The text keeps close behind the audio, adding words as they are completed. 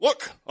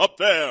Look, up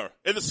there,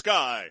 in the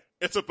sky.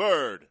 It's a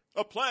bird,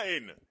 a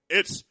plane.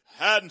 It's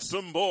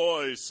Handsome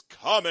Boys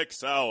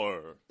Comics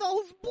Hour.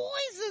 Those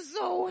boys are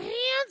so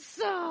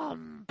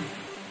handsome.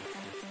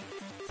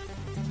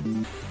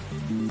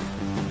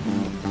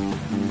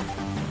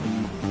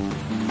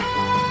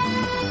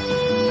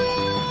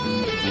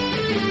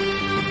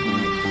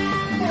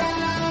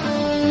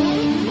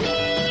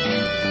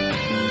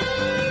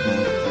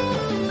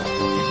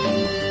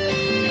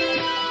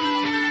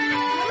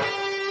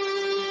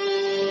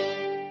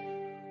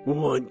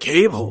 One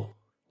cable.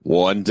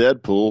 One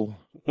Deadpool.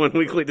 One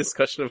weekly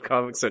discussion of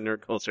comics and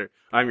nerd culture.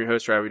 I'm your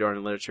host, Robbie,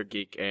 literature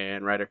geek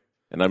and writer.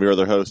 And I'm your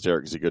other host,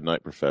 Eric Z.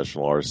 Goodnight,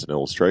 professional artist and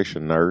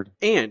illustration nerd.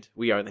 And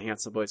we are the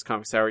Handsome Boys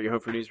Comics Hour, your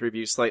home for news,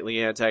 reviews,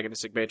 slightly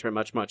antagonistic banter, and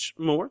much, much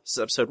more. This is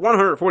episode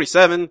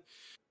 147.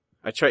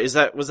 Is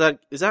that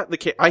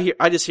the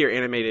I just hear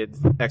animated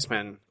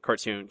X-Men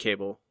cartoon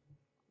cable.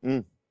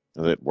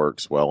 It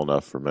works well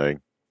enough for me.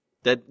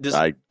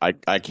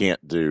 I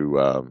can't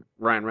do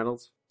Ryan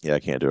Reynolds? Yeah, I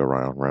can't do a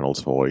Ryan Reynolds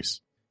voice.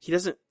 He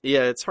doesn't.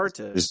 Yeah, it's hard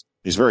to.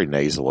 He's very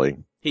nasally.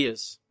 He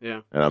is.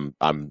 Yeah. And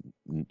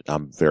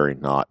I'm very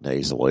not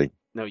nasally.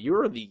 No,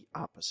 you're the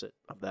opposite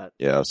of that.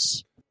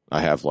 Yes, I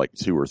have like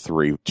 2 or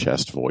 3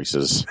 chest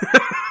voices.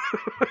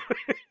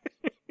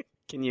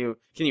 Can you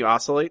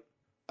oscillate?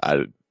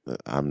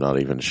 I'm not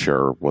even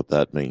sure what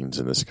that means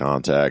in this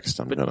context.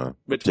 I'm gonna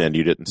pretend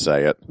you didn't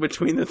say it.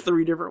 Between the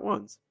 3 different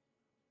ones.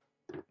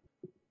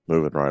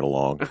 Moving right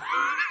along.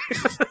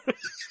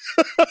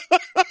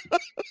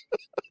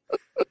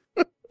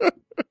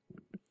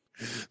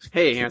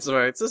 Hey,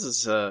 Handsomite, this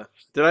is,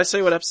 did I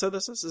say what episode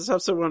this is? This is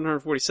episode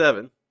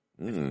 147,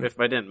 if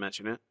I didn't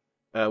mention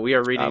it. We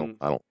are reading...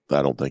 I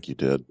don't think you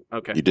did.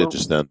 Okay. You did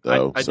just then,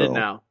 though. I did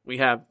now. We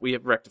have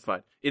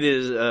rectified. It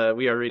is,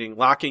 we are reading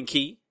Locke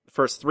Key, the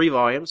first 3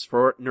 volumes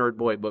for Nerd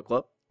Boy Book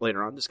Club.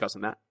 Later on,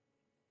 discussing that.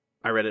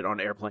 I read it on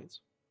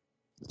airplanes.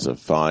 It's a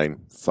fine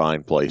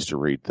place to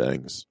read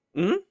things.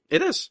 Mm-hmm.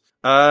 It is.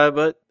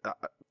 But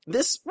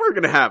we're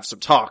gonna have some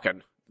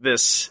talking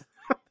this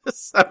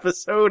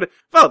episode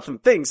about some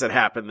things that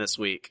happened this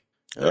week.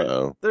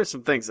 Uh-oh. There's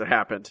some things that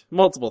happened.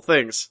 Multiple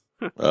things.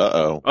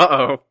 Uh-oh.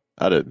 Uh-oh.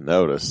 I didn't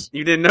notice.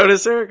 You didn't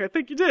notice, Eric? I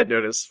think you did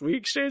notice. We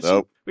exchanged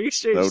Nope.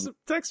 some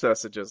text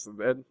messages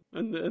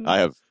and I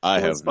have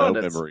no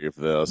memory of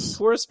this.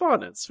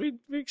 Correspondence. We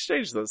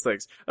exchanged those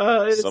things.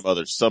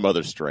 Some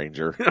other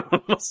stranger.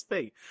 Must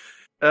be.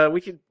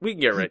 We can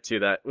get right to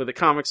that. With the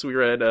comics we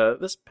read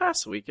this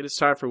past week, it is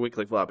time for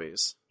Weekly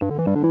Floppies.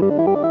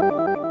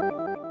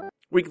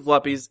 Weekly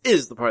Floppies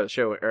is the part of the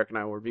show where Eric and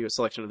I will review a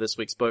selection of this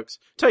week's books,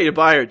 tell you to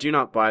buy or do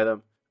not buy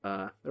them.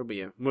 There'll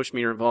be a mush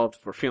meter involved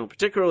if we're feeling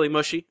particularly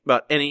mushy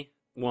about any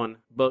one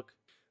book.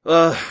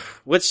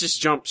 Let's just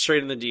jump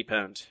straight in the deep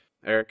end,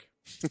 Eric.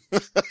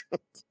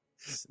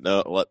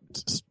 No,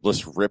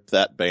 let's rip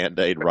that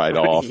Band-Aid right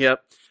off.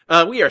 Yep.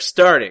 We are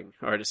starting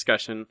our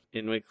discussion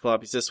in Weekly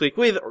Floppies this week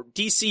with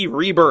DC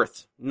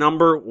Rebirth,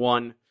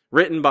 #1,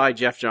 written by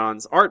Jeff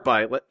Johns, art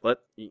by, let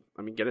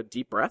me get a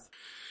deep breath.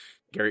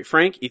 Gary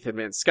Frank, Ethan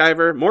Van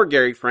Sciver, more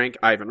Gary Frank,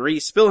 Ivan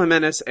Reis, Phil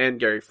Jimenez, and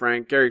Gary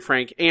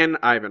Frank, and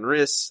Ivan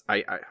Reis,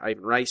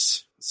 Ivan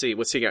Rice. Let's see,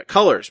 what's he got?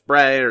 Colors,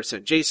 Brad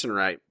Anderson, Jason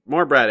Wright,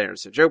 more Brad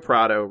Anderson, Joe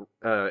Prado,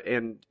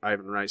 and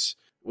Ivan Rice.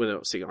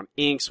 What's he on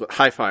inks with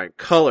Hi-Fi and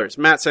colors,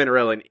 Matt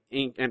Sandarella and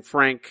ink, and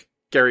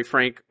Gary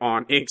Frank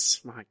on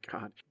inks. My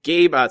God.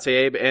 Gabe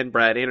Ataebe and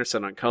Brad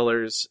Anderson on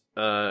colors,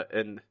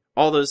 and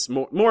all those,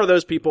 more of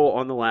those people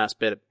on the last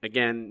bit.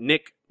 Again,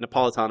 Nick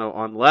Napolitano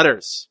on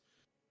letters.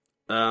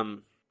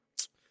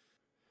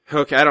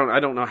 Okay, I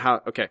don't know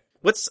how, okay.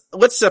 Let's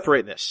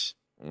separate this.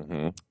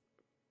 Mm-hmm.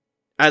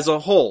 As a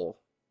whole,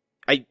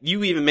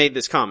 you even made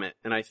this comment,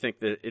 and I think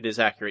that it is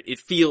accurate. It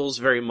feels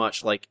very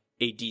much like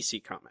a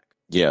DC comic.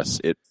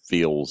 Yes, it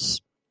feels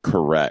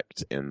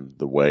correct in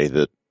the way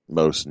that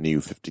most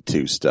New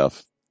 52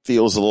 stuff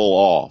feels a little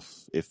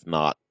off, if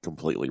not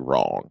completely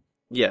wrong.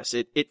 Yes,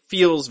 it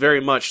feels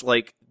very much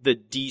like the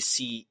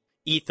DC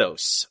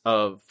ethos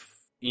of,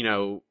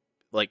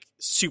 like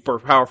super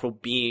powerful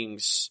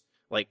beings,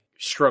 like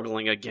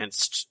struggling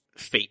against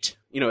fate.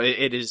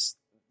 It is,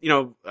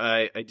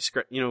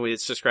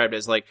 it's described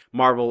as like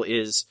Marvel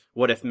is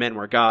what if men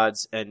were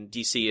gods and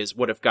DC is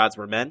what if gods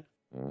were men.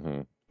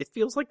 Mm-hmm. It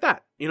feels like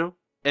that,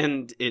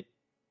 and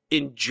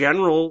in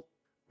general,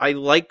 I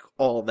like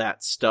all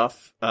that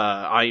stuff.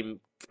 I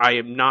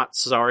am not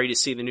sorry to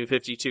see the New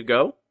 52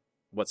 go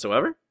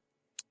whatsoever.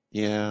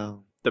 Yeah.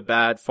 The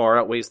bad far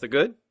outweighs the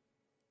good.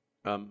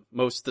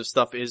 Most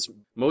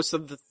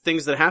of the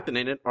things that happen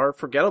in it are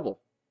forgettable.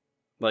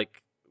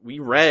 Like, we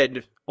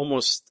read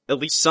at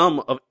least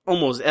some of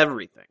almost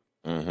everything.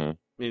 Mm-hmm. I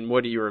mean,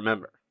 what do you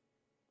remember?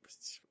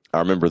 I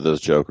remember those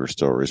Joker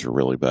stories were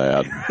really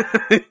bad.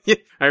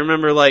 I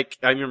remember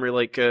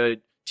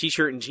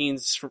t-shirt and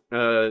jeans,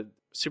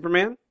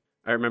 Superman.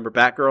 I remember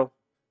Batgirl.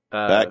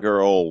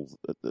 Batgirl,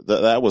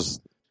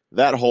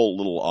 that whole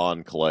little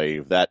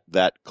enclave,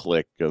 that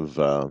clique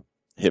of,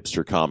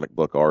 hipster comic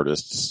book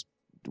artists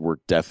were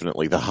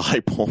definitely the high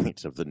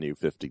point of the New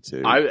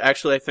 52. I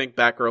think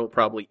Batgirl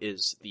probably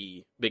is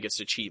the biggest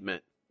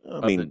achievement.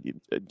 I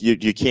mean,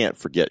 you can't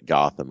forget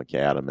Gotham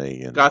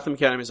Academy. And, Gotham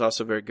Academy is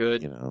also very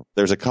good. You know,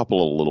 there's a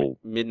couple of little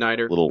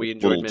Midnighter. We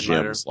enjoyed little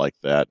Midnighter. gems like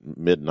that.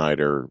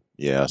 Midnighter,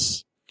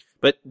 yes.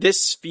 But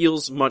this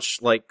feels much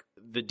like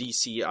the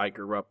DC I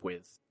grew up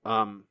with.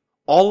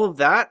 All of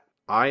that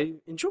I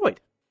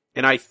enjoyed,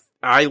 and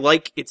I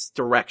like its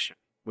direction.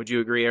 Would you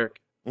agree,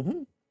 Eric?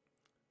 Mm-hmm.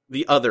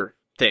 The other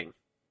thing,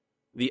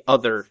 the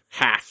other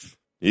half.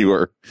 You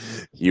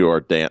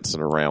are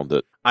dancing around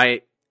it.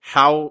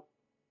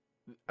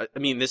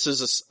 This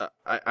is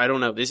I don't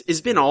know. This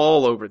has been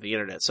all over the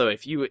internet. So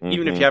even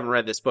if you haven't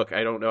read this book,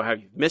 I don't know how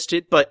you've missed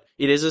it, but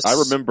it is I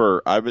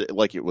remember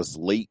it was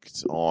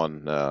leaked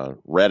on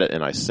Reddit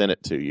and I sent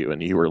it to you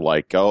and you were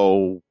like,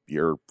 "Oh,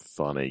 you're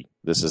funny.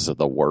 This is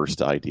the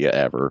worst idea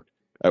ever."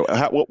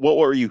 What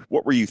were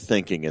you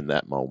thinking in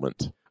that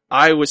moment?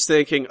 I was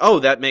thinking, "Oh,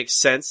 that makes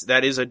sense.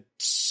 That is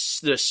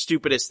the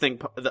stupidest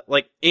thing."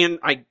 And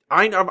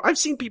I've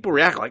seen people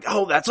react like,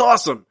 "Oh, that's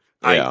awesome."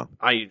 Yeah.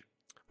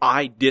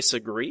 I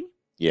disagree.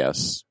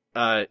 Yes.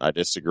 I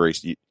disagree.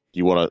 Do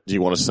you want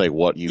to say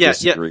what you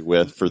disagree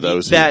with for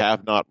those who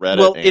have not read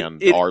it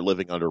and are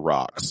living under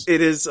rocks?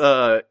 It is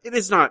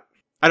not,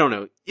 I don't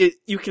know.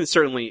 You can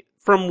certainly,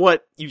 from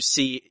what you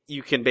see,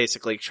 you can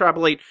basically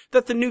extrapolate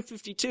that the New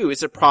 52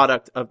 is a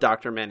product of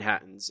Dr.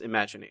 Manhattan's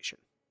imagination.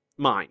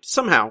 Mind.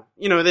 Somehow,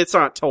 it's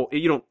not told,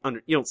 you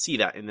don't see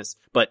that in this,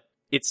 but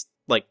it's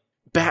like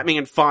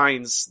Batman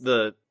finds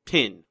the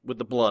pin with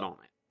the blood on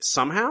it.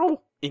 Somehow?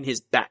 In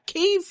his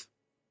Batcave?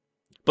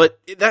 But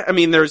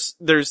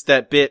there's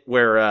that bit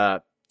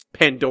where,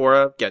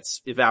 Pandora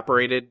gets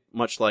evaporated,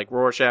 much like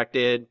Rorschach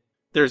did.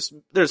 There's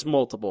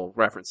multiple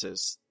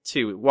references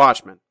to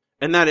Watchmen.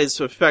 And that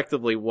is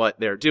effectively what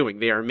they're doing.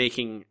 They are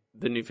making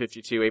the New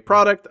 52 a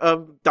product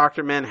of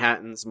Dr.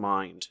 Manhattan's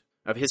mind,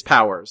 of his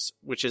powers,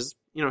 which is,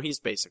 he's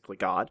basically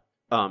God.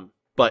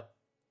 But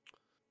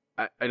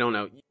I don't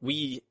know.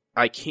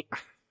 I can't,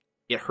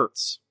 it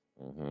hurts.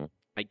 Mm-hmm.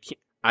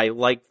 I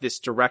like this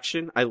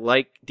direction. I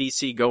like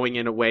DC going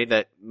in a way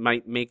that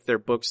might make their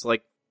books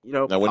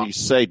Now when you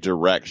say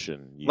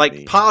direction, you like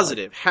mean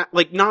positive.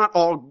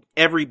 Not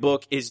every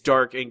book is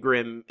dark and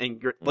grim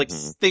and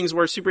things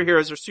where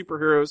superheroes are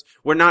superheroes,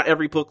 where not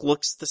every book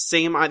looks the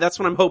same. That's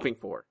what I'm hoping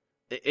for.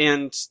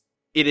 And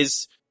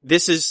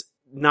this is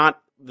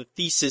not the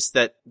thesis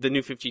that the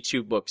New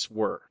 52 books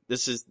were.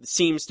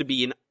 Seems to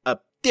be in a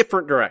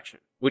different direction,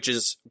 which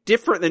is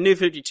different than New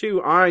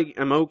 52, I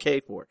am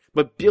okay for.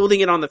 But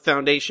building it on the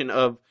foundation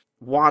of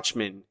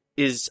Watchmen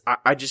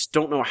I just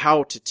don't know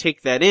how to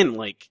take that in.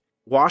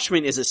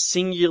 Watchmen is a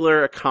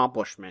singular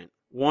accomplishment.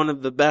 One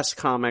of the best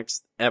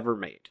comics ever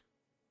made.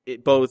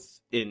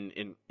 Both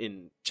in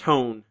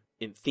tone,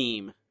 in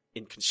theme,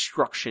 in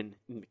construction,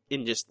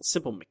 in just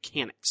simple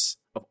mechanics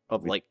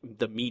of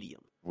the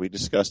medium. We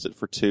discussed it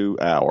for 2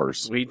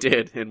 hours. We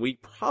did, and we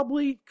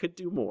probably could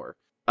do more.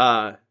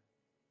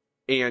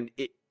 And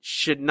it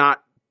should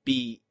not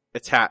be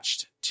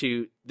attached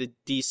to the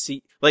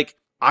DC.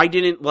 I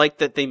didn't like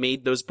that they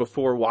made those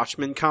before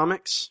Watchmen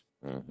comics,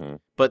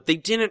 but they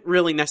didn't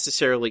really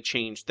necessarily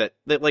change that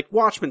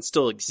Watchmen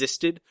still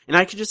existed, and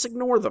I could just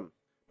ignore them.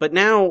 But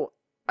now,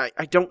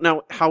 I don't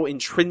know how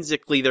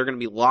intrinsically they're going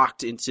to be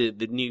locked into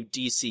the new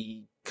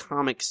DC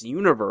Comics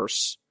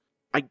universe.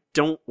 I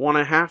don't want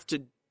to have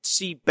to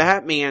see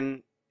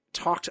Batman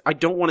I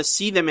don't want to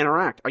see them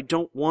interact. I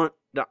don't want,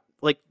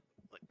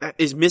 that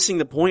is missing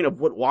the point of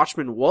what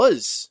Watchmen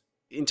was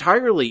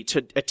entirely,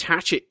 to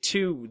attach it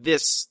to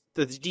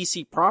the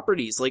DC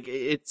properties.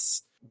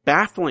 It's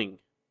baffling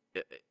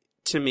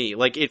to me.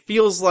 It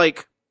feels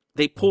like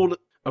they pulled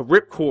a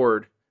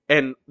ripcord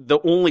and the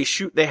only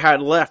shoot they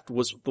had left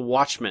was the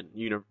Watchmen.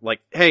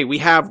 Hey, we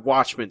have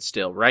Watchmen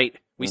still, right?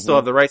 We still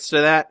have the rights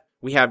to that.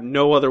 We have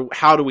no other,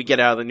 how do we get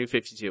out of the New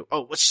 52?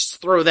 Oh, let's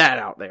just throw that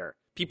out there.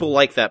 People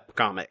like that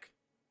comic.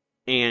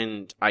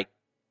 And I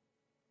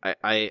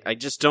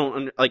just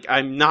don't,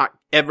 I'm not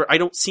ever, I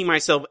don't see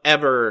myself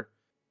ever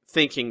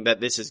thinking that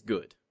this is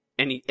good.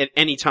 At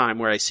any time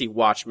where I see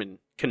Watchmen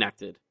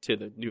connected to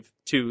the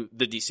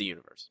DC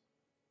universe.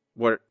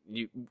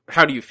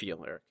 How do you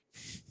feel, Eric?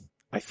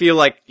 I feel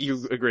like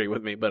you agree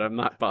with me, but I'm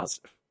not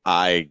positive.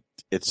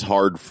 It's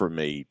hard for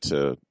me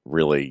to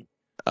really,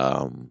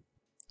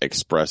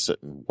 express it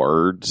in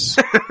words.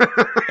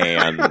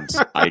 And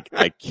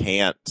I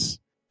can't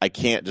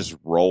just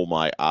roll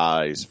my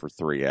eyes for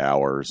 3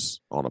 hours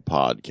on a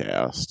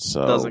podcast.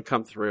 So it doesn't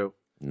come through.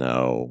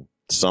 No,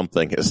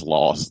 something is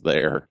lost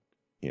there.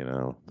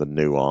 The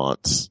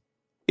nuance.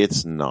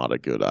 It's not a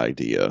good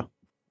idea.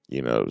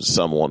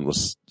 Someone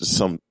was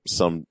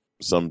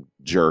some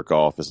jerk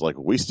off is like,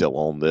 we still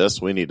own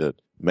this. We need to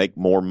make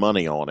more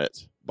money on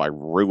it by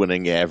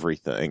ruining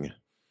everything.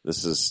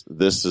 This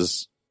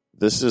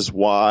is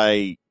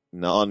why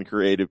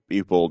non-creative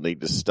people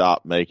need to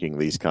stop making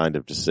these kind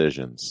of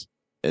decisions.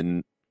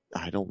 And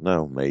I don't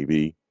know,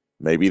 maybe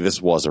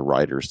this was a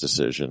writer's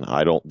decision.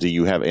 Do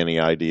you have any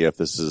idea if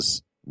this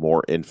is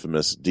more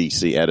infamous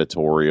DC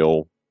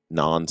editorial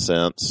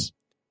nonsense?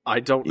 I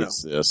don't know.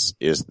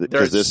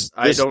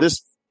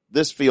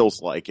 This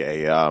feels like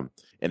an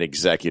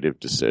executive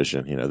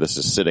decision. You know, this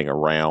is sitting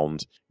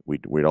around. We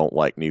don't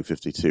like New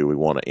 52. We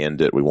want to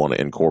end it. We want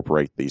to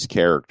incorporate these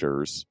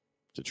characters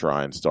to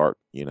try and start,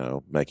 you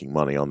know, making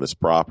money on this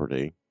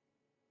property.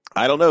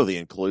 I don't know. The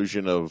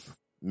inclusion of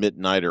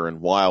Midnighter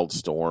and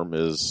Wildstorm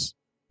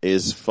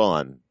is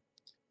fun.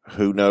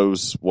 Who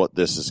knows what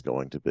this is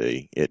going to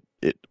be?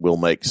 It will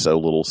make so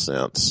little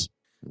sense.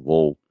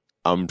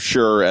 I'm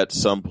sure at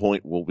some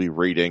point we'll be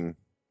reading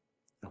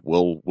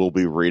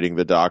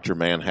the Dr.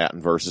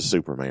 Manhattan versus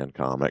Superman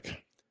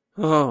comic.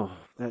 Oh,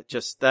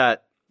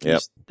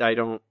 Yep.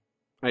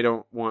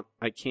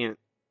 I can't.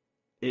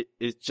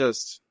 It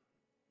just,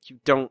 you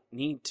don't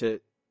need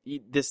to,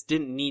 this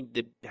didn't need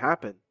to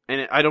happen.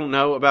 And I don't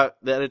know about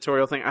the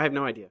editorial thing. I have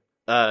no idea.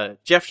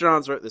 Jeff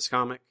Johns wrote this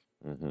comic.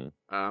 Mm-hmm.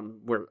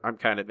 Where I'm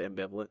kind of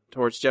ambivalent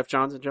towards Jeff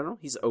Johns in general.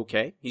 He's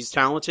okay. He's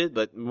talented,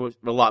 but most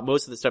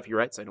of the stuff he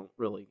writes I don't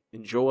really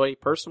enjoy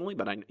personally,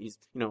 but he's,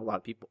 you know, a lot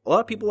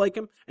of people like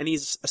him, and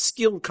he's a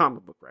skilled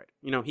comic book writer.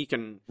 You know, he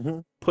can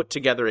put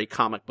together a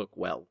comic book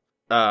well.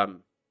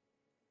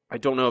 I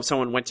don't know if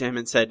someone went to him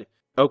and said,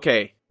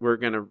 okay,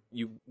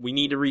 we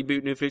need to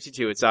reboot New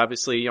 52. It's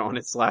obviously on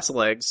its last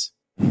legs,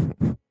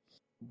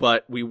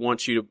 but we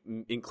want you to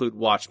include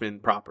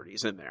Watchmen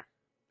properties in there.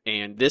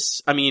 And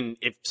this, I mean,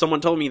 if someone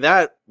told me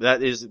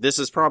this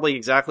is probably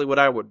exactly what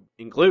I would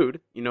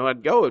include. You know,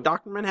 I'd go,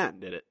 Dr.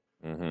 Manhattan did it.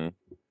 Mm-hmm.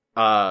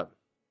 I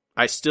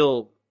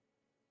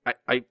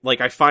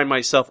find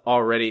myself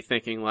already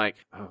thinking like,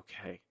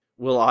 okay,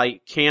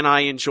 can I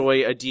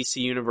enjoy a DC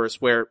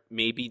universe where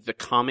maybe the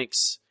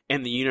comics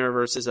and the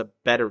universe is a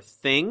better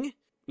thing?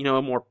 You know,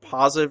 a more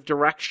positive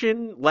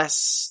direction,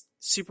 less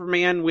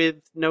Superman with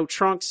no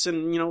trunks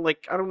and, you know,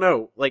 like, I don't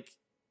know, like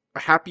a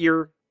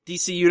happier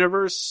DC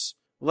universe,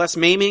 less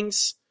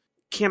maimings.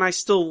 Can I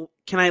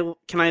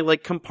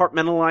like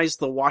compartmentalize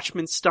the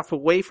Watchmen stuff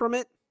away from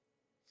it?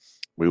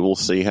 We will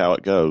see how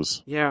it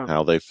goes. Yeah.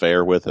 How they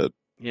fare with it.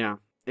 Yeah.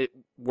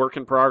 Work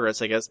in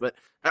progress, I guess, but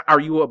are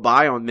you a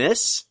buy on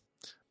this?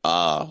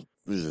 Yeah,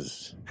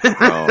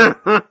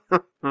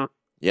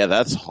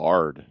 that's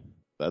hard.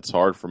 That's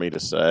hard for me to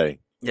say.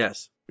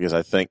 Yes. Because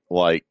I think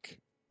like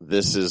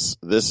this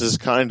is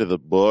kind of the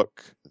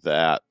book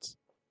that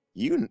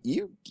you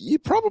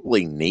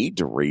probably need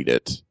to read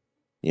it.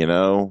 You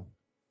know,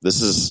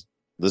 this is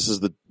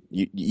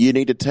you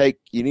need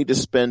to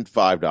spend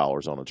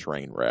 $5 on a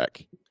train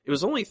wreck. It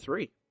was only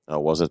 $3. Oh,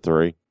 was it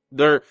 $3?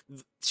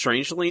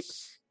 Strangely,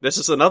 this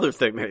is another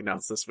thing they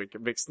announced this week.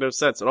 It makes no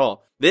sense at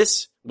all.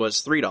 This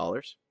was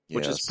 $3,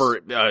 which is for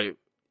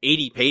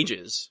 80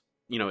 pages.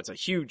 You know, it's a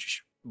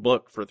huge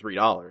book for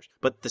 $3.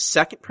 But the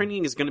second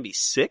printing is going to be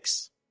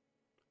 $6.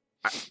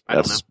 I don't know.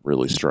 That's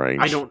really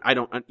strange.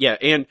 Yeah,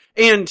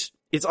 and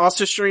it's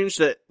also strange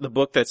that the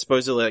book that's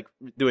supposedly like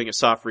doing a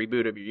soft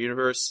reboot of your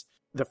universe,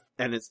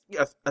 and it's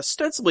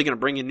ostensibly going to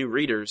bring in new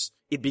readers,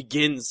 it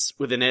begins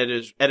with an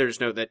editor's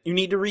note that you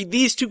need to read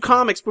these 2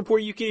 comics before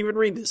you can even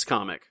read this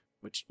comic,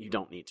 which you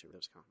don't need to read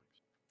those comics.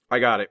 I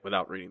got it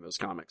without reading those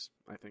comics.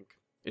 I think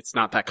it's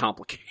not that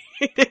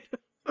complicated.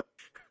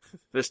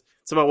 It's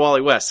about Wally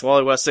West.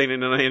 Wally West ain't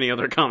in any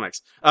other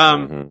comics.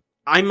 I'm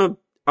a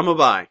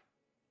buy.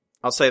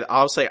 I'll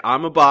say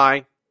I'm a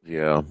buy.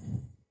 Yeah.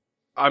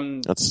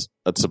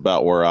 That's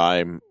about where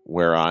I'm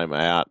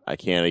at. I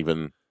can't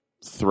even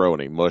throw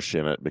any mush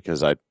in it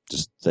because I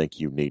just think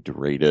you need to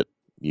read it.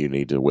 You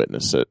need to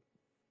witness it.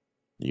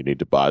 You need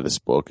to buy this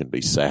book and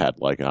be sad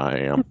like I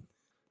am.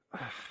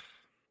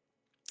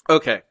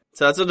 Okay.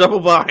 So that's a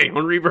double buy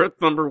on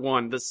Rebirth number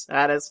 1. The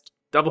saddest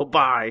double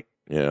buy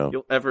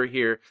you'll ever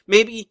hear.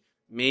 Maybe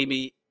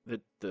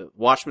the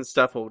Watchmen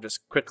stuff will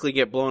just quickly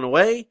get blown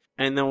away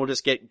and then we'll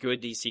just get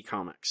good DC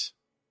comics.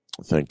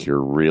 I think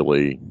you're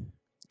really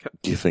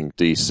giving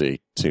DC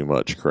too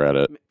much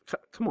credit.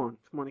 Come on,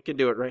 you can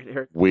do it right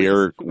here.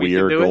 We're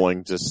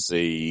going to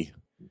see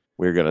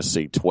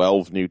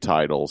 12 new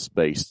titles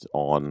based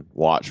on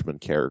Watchmen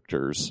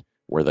characters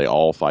where they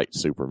all fight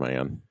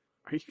Superman.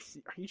 Are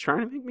you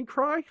trying to make me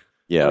cry?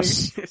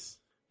 Yes.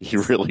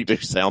 You really do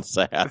sound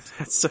sad.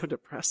 That's so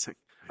depressing.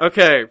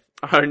 Okay,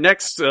 our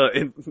next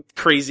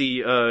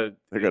crazy they're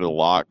going to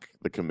lock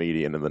the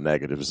comedian in the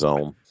negative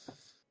zone.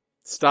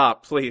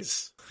 Stop,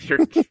 please.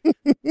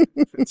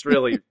 It's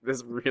really,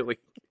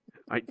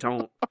 I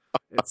don't.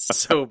 It's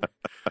so,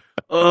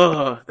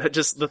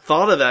 the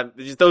thought of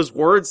that, those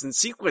words in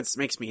sequence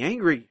makes me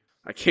angry.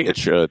 I can't. It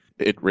should.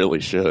 It really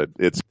should.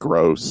 It's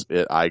gross.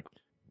 Like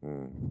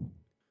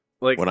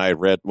when I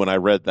read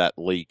that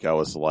leak, I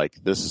was like,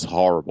 this is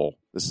horrible.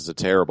 This is a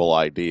terrible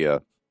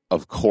idea.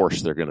 Of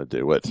course they're going to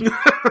do it.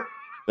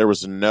 There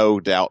was no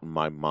doubt in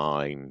my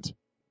mind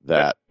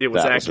that it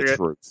was that accurate. Was a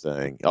true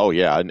thing. Oh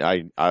yeah.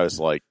 I was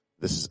like,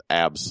 this is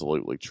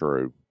absolutely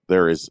true.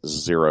 There is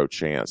zero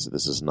chance that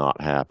this is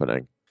not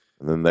happening.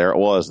 And then there it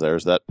was.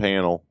 There's that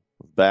panel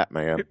of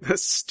Batman.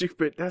 That's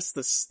stupid. That's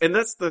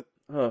the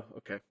Oh,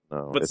 okay.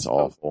 No, it's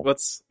awful.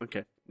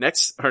 Okay.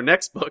 Our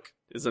next book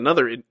is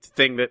another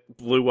thing that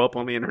blew up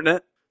on the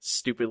internet,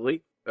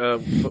 stupidly.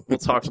 We'll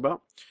talk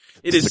about.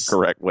 It's the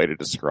correct way to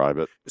describe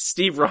it.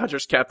 Steve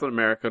Rogers, Captain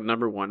America,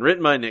 #1,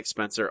 written by Nick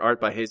Spencer,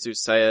 art by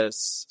Jesus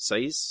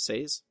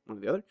Saez, one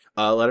or the other.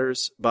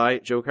 Letters by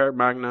Joe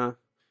Carmagna.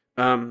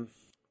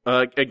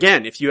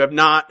 Again, if you have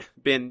not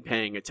been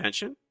paying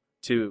attention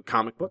to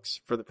comic books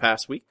for the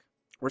past week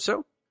or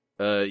so,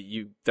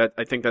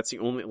 I think that's the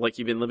only, like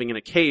you've been living in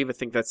a cave, I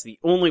think that's the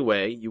only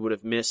way you would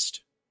have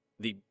missed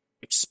the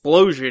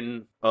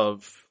explosion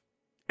of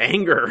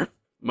anger,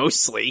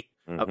 mostly,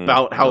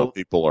 about how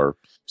people are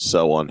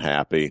so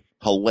unhappy.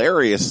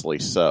 Hilariously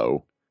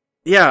so.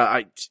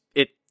 Yeah,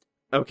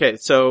 okay,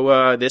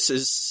 so, this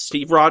is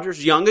Steve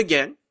Rogers, young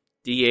again,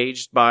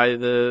 de-aged by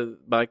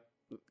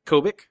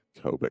Kobik.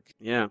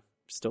 Yeah,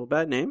 still a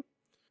bad name.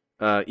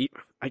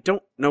 I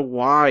don't know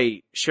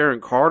why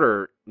Sharon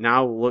Carter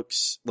now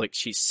looks like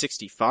she's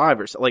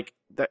 65 or so. Like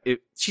that,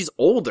 she's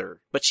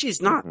older, but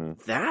she's not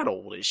that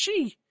old, is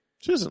she?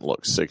 She doesn't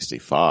look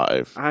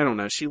 65. I don't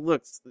know. She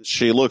looks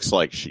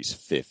like she's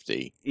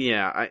 50.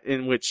 Yeah,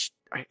 in which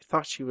I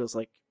thought she was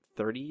like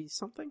 30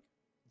 something.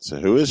 So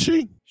who is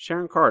she?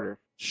 Sharon Carter.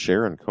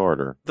 Sharon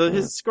Carter.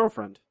 His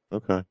girlfriend.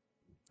 Okay.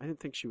 I didn't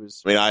think she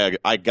was. I mean,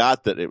 I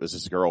got that it was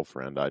his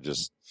girlfriend. I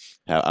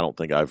don't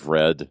think I've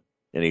read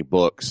any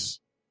books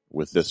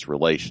with this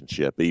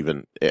relationship,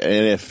 and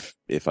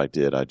if I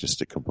did, I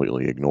just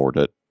completely ignored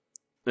it.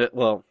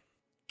 Well,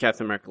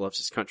 Captain America loves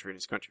his country and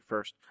his country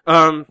first.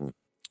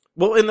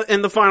 Well,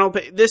 in the final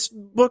page, this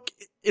book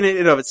in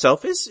and of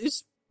itself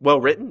is well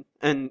written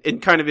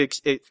and kind of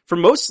for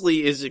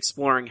mostly is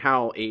exploring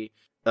how a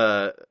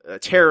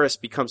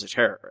terrorist becomes a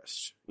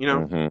terrorist. You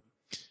know,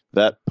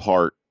 that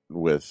part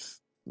with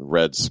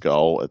Red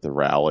Skull at the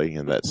rally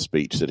and that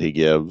speech that he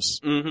gives.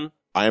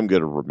 I am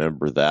going to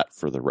remember that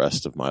for the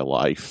rest of my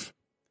life.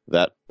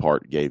 That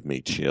part gave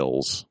me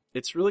chills.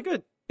 It's really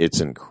good.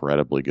 It's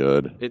incredibly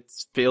good. It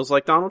feels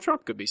like Donald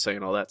Trump could be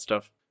saying all that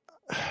stuff.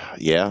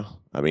 Yeah.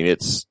 I mean,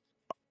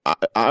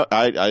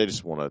 I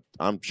just want to,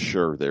 I'm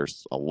sure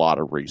there's a lot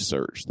of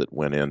research that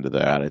went into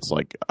that. It's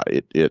like,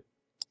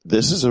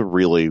 this is a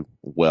really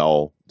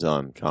well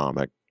done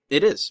comic.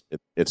 It is.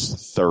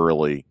 It's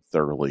thoroughly,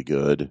 thoroughly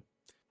good.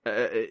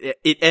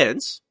 It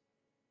ends.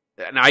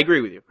 And I agree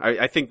with you.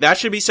 I think that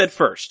should be said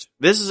first.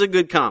 This is a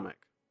good comic.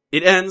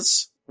 It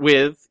ends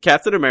with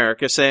Captain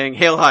America saying,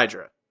 "Hail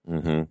Hydra."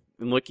 And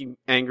looking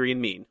angry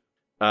and mean.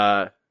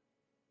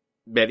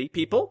 Many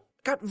people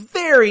got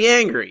very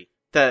angry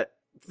that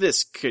I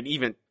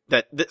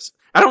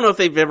don't know if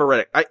they've ever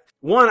read it.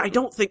 I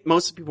don't think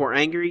most people are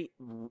angry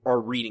are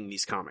reading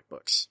these comic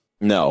books.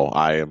 No,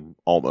 I am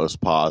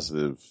almost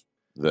positive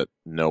that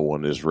no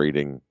one is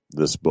reading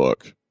this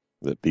book,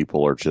 that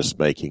people are just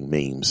making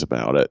memes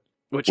about it.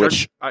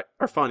 Which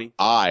are funny.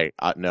 I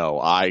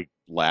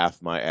laugh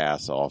my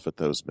ass off at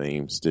those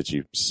memes. Did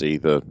you see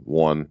the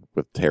one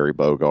with Terry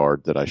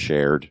Bogard that I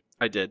shared?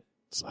 I did.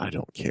 So I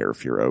don't care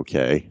if you're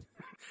okay.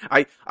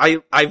 I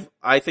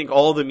think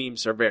all the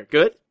memes are very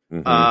good.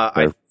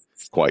 They're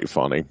quite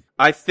funny.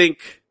 I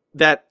think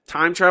that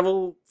time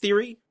travel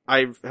theory,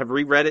 I have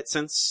reread it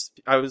since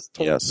I was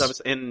told,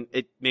 and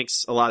it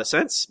makes a lot of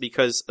sense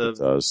because of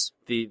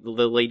the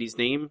lady's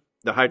name.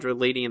 The Hydra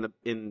lady in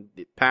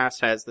the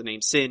past has the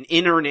name Sin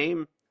in her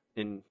name,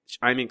 and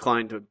I'm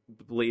inclined to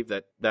believe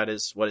that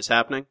is what is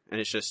happening.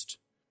 And it's just,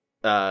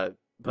 but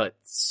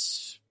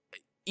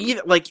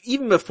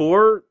even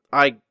before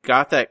I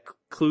got that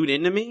clued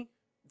into me,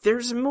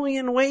 there's a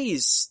million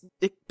ways.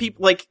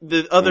 People like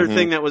the other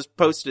thing that was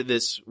posted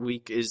this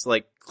week is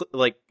like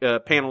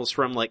panels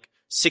from like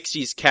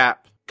 60s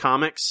Cap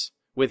comics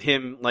with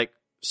him like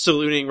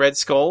saluting Red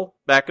Skull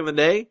back in the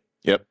day.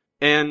 Yep.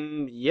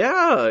 And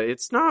yeah,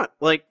 it's not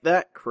like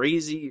that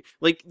crazy.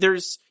 Like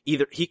there's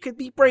either he could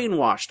be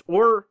brainwashed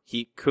or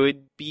he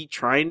could be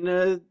trying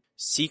to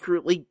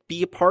secretly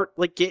be a part,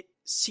 like get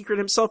secret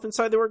himself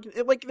inside the org.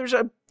 Like there's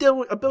a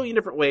billion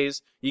different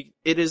ways. It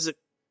is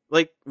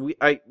like we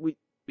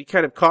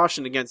kind of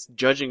cautioned against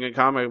judging a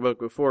comic book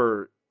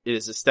before it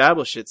has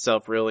established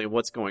itself really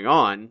what's going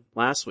on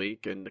last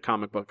week. And the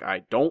comic book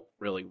I don't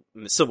really,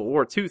 in the Civil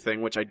War II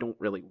thing, which I don't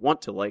really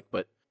want to like,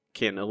 but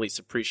can at least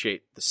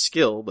appreciate the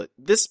skill. But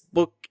this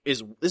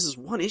is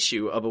one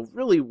issue of a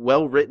really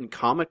well written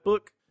comic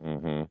book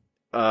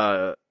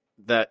that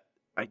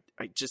I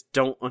just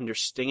don't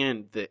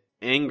understand the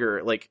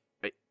anger. Like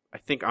I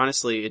think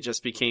honestly it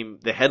just became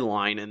the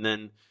headline and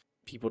then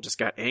people just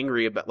got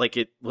angry about, like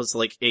it was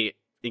like a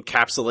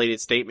encapsulated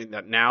statement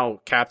that now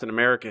Captain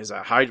America is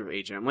a Hydra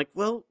agent. I'm like,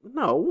 well,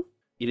 no,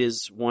 it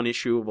is one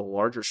issue of a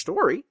larger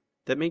story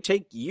that may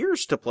take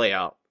years to play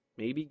out.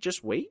 Maybe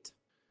just wait.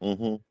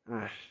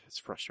 It's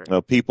frustrating.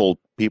 No, people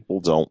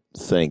don't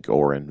think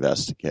or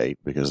investigate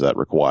because that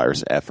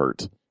requires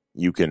effort.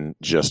 You can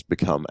just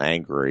become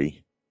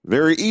angry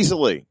very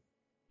easily.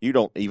 You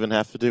don't even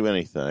have to do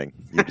anything.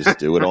 You just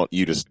do it on.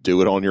 You just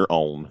do it on your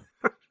own.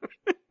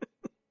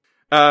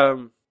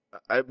 And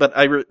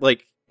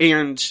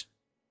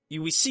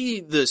we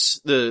see the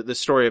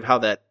story of how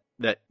that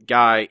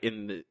guy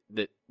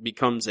that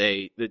becomes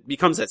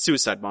that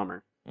suicide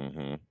bomber.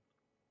 Mm-hmm.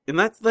 And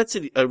that's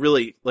a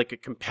really like a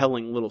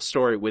compelling little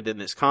story within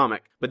this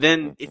comic. But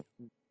then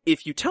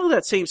if you tell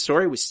that same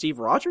story with Steve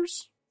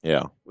Rogers,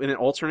 yeah, in an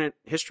alternate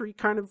history,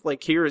 kind of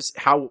like here is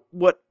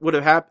what would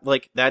have happened.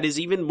 Like that is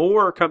even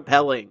more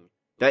compelling.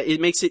 That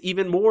it makes it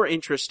even more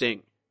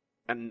interesting.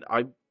 And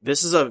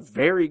this is a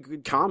very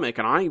good comic,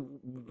 and I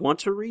want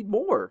to read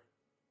more.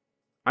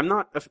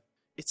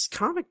 It's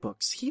comic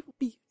books.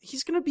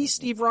 He's gonna be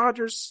Steve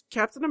Rogers,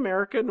 Captain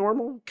America,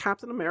 normal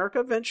Captain America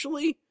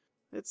eventually.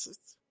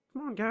 It's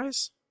come on,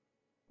 guys.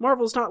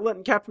 Marvel's not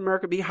letting Captain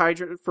America be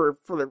Hydra for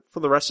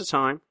the rest of the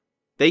time.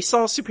 They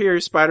saw Superior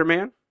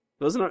Spider-Man.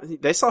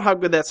 They saw how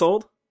good that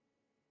sold.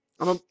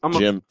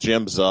 Jim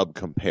Zub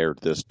compared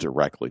this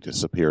directly to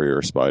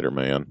Superior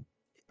Spider-Man.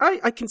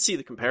 I can see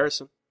the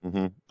comparison.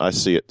 Mm-hmm. I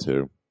see it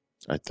too.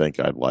 I think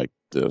I'd like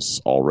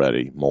this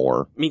already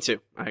more. Me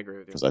too. I agree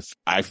with you. Because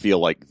I feel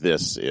like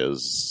this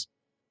is,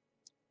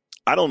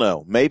 I don't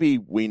know, maybe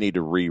we need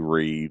to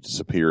reread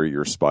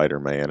Superior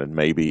Spider-Man, and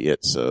maybe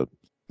it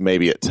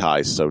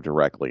ties so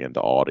directly into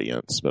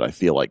audience, but I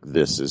feel like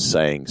this is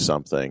saying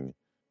something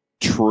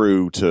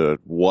true to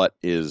what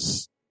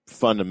is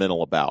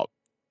fundamental about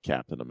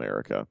Captain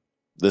America.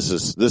 This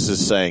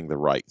is saying the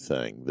right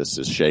thing. This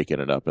is shaking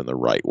it up in the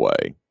right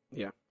way.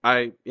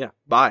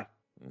 Bye.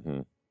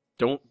 Mm-hmm.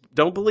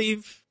 Don't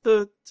believe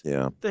the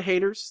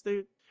haters.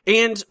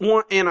 I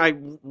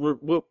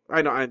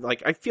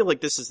feel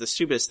like this is the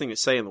stupidest thing to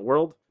say in the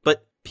world,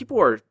 but people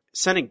are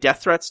sending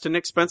death threats to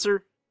Nick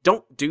Spencer.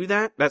 Don't do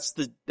that.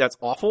 That's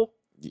awful.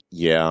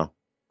 Yeah.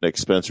 Nick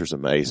Spencer's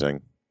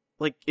amazing.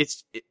 Like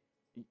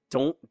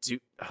don't do,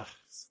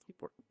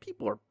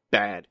 people are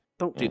bad.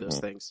 Don't do those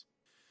things.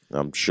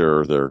 I'm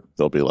sure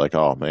they'll be like,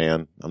 oh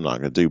man, I'm not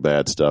going to do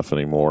bad stuff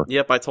anymore.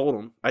 Yep. I told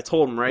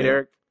him, right,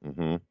 Eric?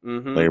 Mm-hmm.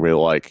 Mm-hmm. They'll be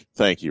like,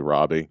 thank you,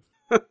 Robbie.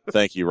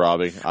 Thank you,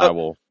 Robbie. I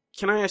will.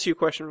 Can I ask you a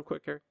question real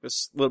quick, Eric?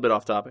 It's a little bit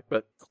off topic,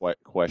 but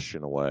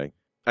question away.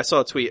 I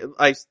saw a tweet.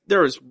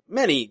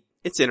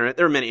 It's internet.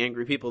 There were many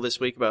angry people this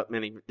week about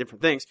many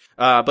different things.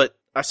 But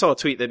I saw a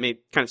tweet that made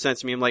kind of sense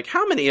to me. I'm like,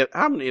 how many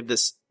of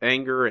this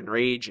anger and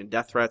rage and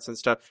death threats and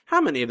stuff, how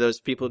many of those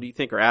people do you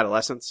think are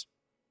adolescents?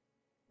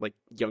 Like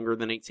younger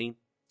than 18?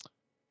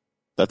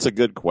 That's a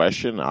good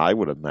question. I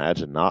would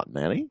imagine not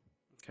many.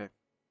 Okay.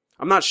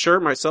 I'm not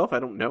sure myself. I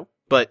don't know.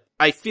 But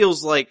I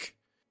feels like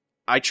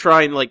I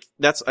try and like,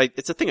 it's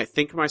a thing I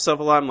think of myself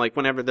a lot. I'm like,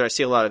 whenever I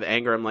see a lot of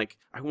anger, I'm like,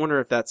 I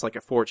wonder if that's like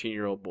a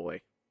 14-year-old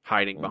boy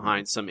hiding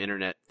behind some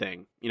internet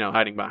thing,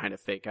 hiding behind a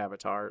fake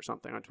avatar or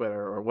something on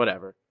Twitter or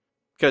whatever.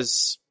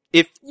 Because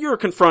if you're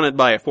confronted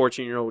by a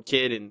 14-year-old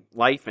kid in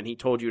life and he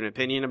told you an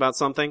opinion about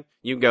something,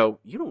 you go,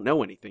 you don't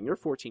know anything. You're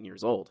 14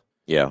 years old.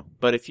 Yeah.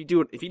 But if he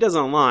does it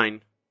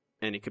online,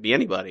 and it could be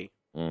anybody,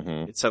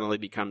 it suddenly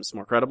becomes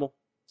more credible.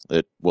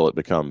 It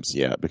becomes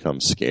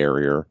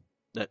scarier.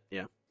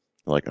 Yeah.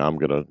 Like, I'm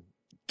gonna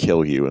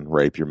kill you and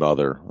rape your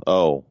mother.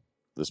 Oh,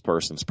 this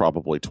person's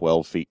probably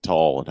 12 feet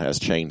tall and has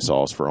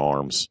chainsaws for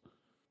arms.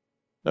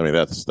 I mean,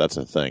 that's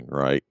a thing,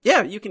 right?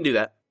 Yeah, you can do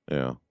that.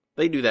 Yeah.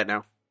 They do that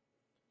now.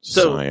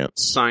 So,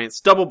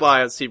 Science. Double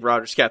buy on Steve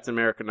Rogers, Captain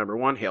America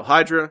 #1. Hail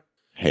Hydra.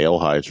 Hail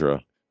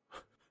Hydra.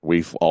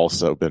 We've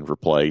also been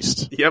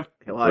replaced. Yep.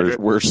 Hail Hydra.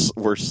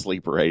 We're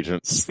sleeper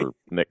agents for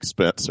Nick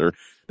Spencer.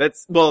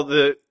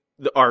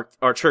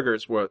 Our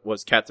triggers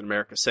was Captain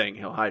America saying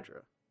Hail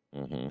Hydra.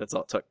 Mm-hmm. That's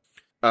all it took.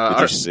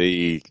 Did you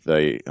see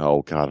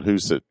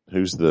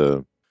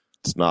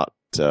it's not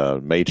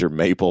Major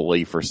Maple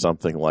Leaf or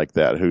something like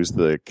that. Who's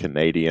the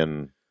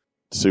Canadian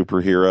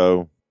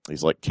superhero?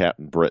 He's like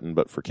Captain Britain,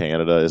 but for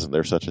Canada. Isn't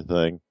there such a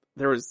thing?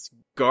 There was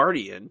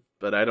Guardian,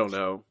 but I don't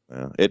know.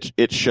 Yeah.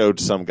 It showed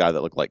some guy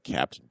that looked like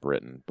Captain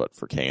Britain, but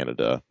for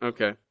Canada.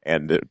 Okay.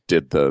 And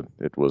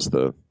it was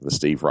the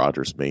Steve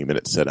Rogers meme, and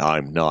it said,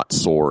 "I'm not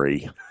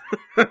sorry."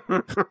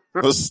 It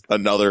was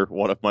another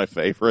one of my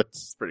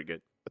favorites. It's pretty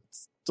good.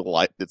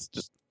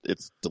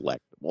 It's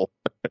delectable.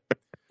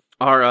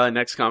 Our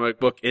next comic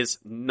book is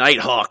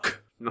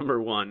Nighthawk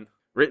 #1.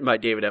 Written by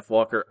David F.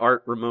 Walker,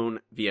 art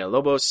Ramon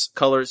Villalobos,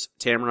 colors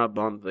Tamara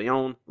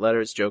Bonvillain,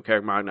 letters Joe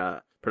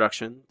Caragmagna,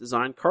 production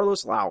design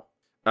Carlos Lau.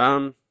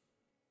 I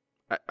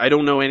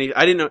don't know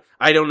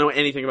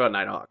anything about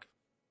Nighthawk.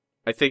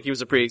 I think he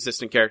was a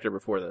pre-existing character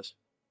before this.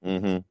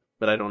 Mm-hmm.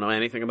 But I don't know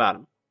anything about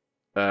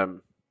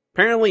him.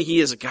 Apparently he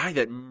is a guy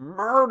that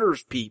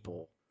murders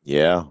people.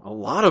 Yeah. A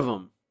lot of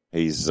them.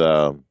 He's,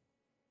 I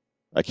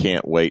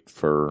can't wait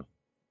for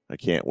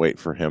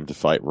him to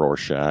fight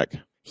Rorschach.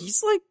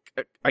 He's like,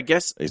 I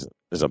guess. He's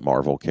a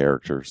Marvel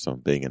character, so I'm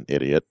being an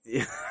idiot.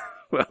 Yeah.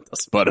 Well,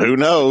 but who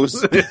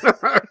knows?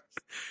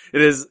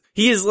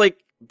 He is like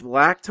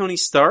Black Tony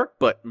Stark,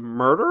 but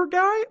murder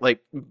guy?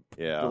 Like,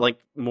 yeah. Like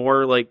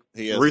more like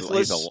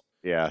ruthless?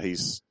 He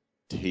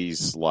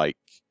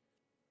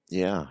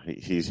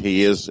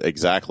is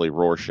exactly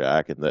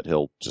Rorschach in that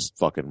he'll just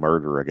fucking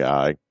murder a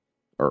guy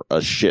or a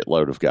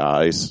shitload of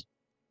guys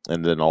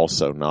and then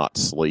also not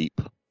sleep.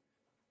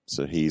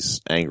 So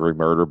he's angry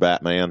murder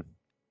Batman.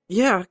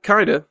 Yeah,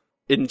 kinda.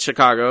 In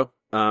Chicago.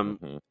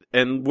 And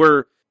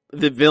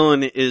the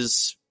villain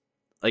is,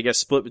 I guess,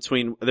 split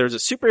between, there's a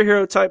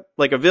superhero type,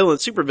 like a villain,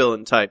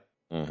 supervillain type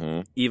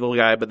evil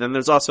guy, but then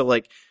there's also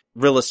like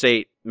real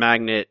estate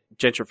magnate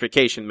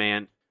gentrification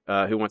man,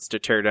 who wants to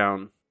tear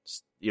down,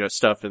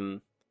 stuff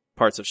in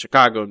parts of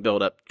Chicago and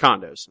build up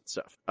condos and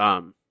stuff.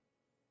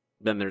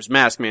 Then there's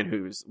Mask Man,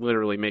 who's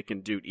literally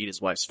making dude eat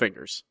his wife's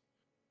fingers,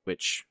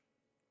 which,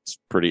 it's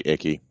pretty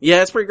icky.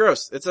 yeah, it's pretty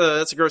gross. That's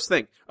a gross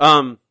thing.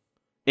 And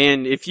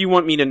if you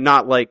want me to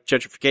not like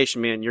gentrification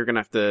man, you're gonna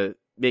have to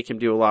make him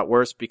do a lot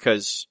worse,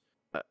 because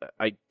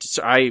I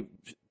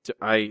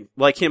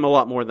like him a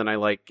lot more than I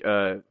like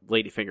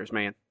Ladyfingers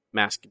man,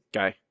 mask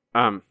guy.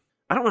 I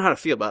don't know how to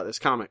feel about this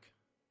comic.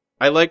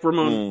 I like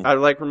Ramon. I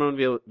like Ramon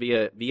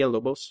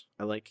Villalobos.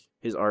 I like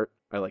his art.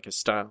 I like his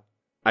style.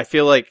 I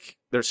feel like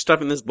there's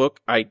stuff in this book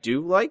I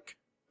do like,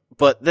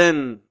 but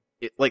then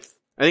I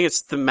think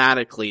it's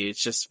thematically,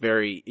 it's just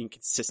very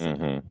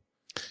inconsistent.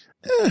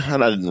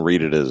 And I didn't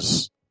read it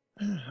as,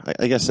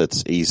 I guess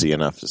it's easy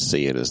enough to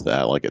see it as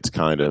that. Like, it's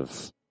kind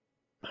of,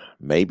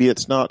 maybe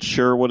it's not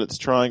sure what it's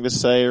trying to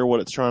say or what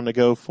it's trying to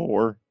go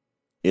for.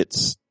 It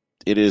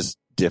is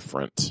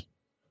different.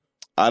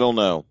 I don't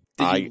know.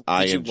 I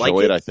enjoy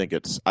like it. I think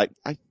I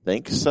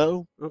think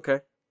so. Okay.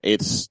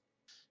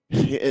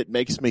 It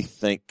makes me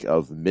think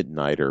of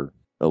Midnighter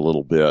a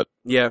little bit.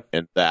 Yeah.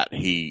 And that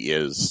he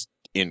is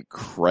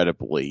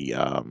incredibly,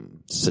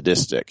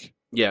 sadistic.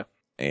 Yeah.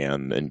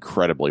 And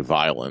incredibly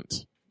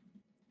violent.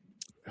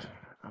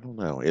 I don't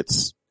know.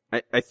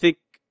 I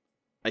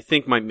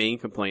think my main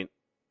complaint,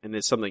 and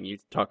it's something you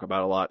talk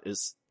about a lot,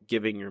 is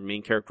giving your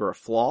main character a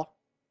flaw.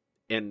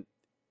 And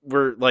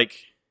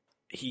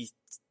he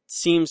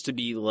seems to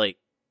be like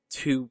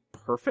too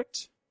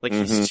perfect. Like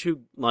he's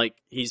too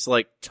he's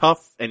like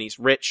tough and he's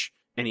rich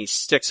and he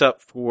sticks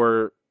up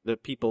for the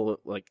people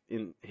like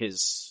in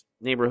his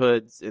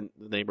neighborhoods, in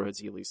the neighborhoods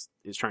he at least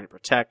is trying to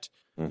protect.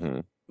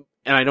 And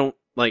I don't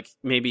like,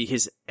 maybe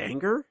his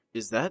anger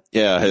is that?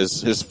 Yeah,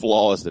 his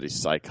flaw is that he's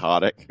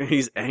psychotic.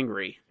 He's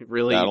angry,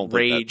 really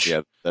rage.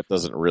 That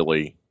doesn't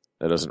really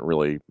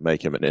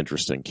make him an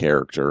interesting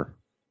character.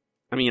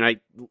 I mean,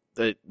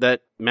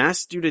 that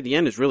masked dude at the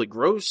end is really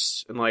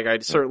gross, and like I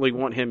certainly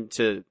want him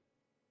to,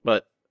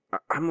 but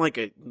I'm like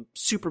a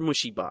super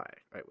mushy buy,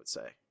 I would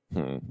say.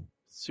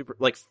 Super,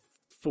 like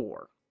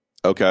 4.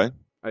 Okay.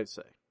 I'd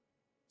say.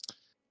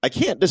 I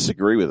can't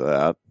disagree with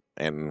that.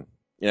 And,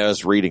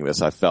 as reading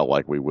this, I felt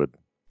like we would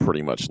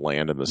pretty much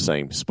land in the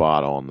same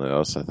spot on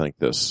this. I think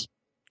this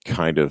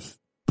kind of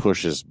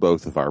pushes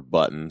both of our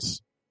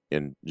buttons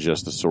in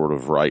just the sort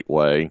of right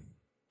way.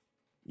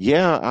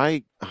 Yeah,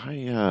 I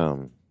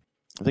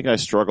think I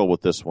struggle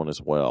with this one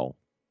as well.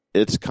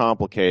 It's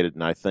complicated,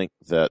 and I think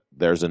that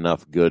there's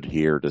enough good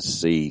here to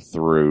see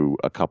through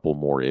a couple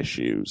more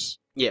issues.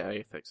 Yeah,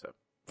 I think so.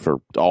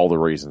 For all the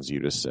reasons you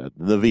just said.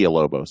 The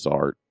Villalobos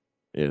art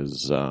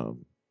is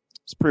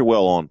it's pretty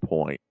well on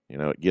point.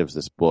 It gives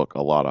this book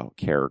a lot of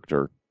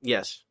character.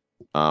 Yes.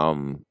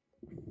 I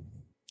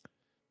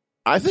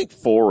think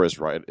 4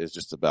 is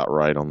just about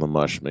right on the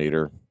mush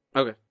meter.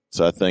 Okay.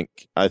 So I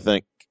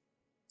think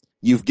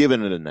you've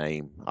given it a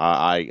name.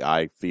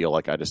 I feel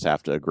like I just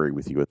have to agree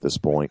with you at this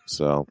point.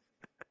 So.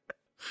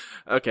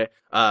 Okay.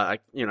 I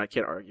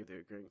can't argue the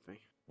agreeing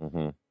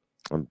thing.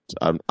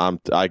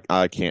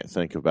 I can't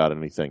think about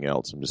anything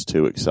else. I'm just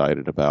too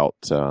excited about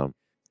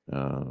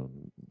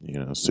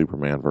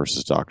Superman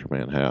versus Dr.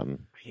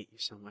 Manhattan. I hate you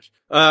so much.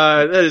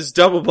 That is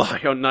Double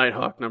Buy on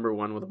Nighthawk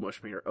 #1 with a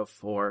mush meter of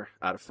 4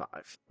 out of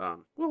 5.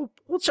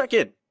 We'll check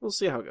in. We'll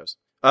see how it goes.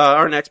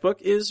 Our next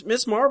book is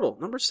Miss Marvel,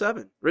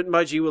 #7, written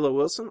by G. Willow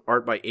Wilson,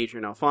 art by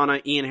Adrian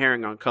Alphona, Ian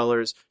Herring on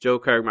colors, Joe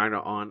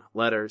Carmagna on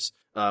letters,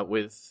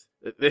 we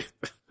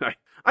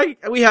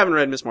haven't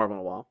read Miss Marvel in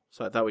a while,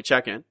 so I thought we'd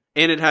check in.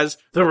 And it has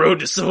The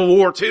Road to Civil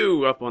War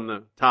 2 up on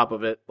the top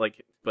of it,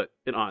 but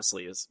it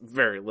honestly is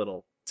very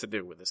little to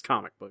do with this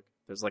comic book.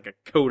 There's like a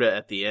coda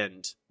at the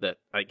end that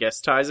I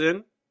guess ties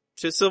in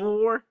to Civil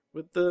War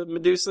with the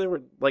Medusa.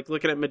 We're like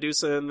looking at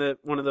Medusa and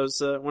one of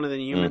the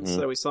humans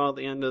that we saw at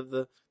the end of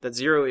that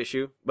Zero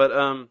issue.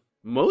 But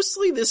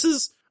mostly this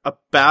is a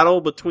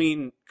battle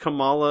between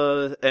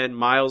Kamala and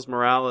Miles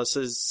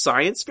Morales'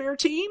 science fair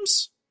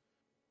teams.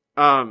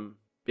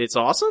 It's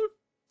awesome.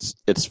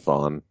 It's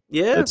fun.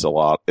 Yeah. It's a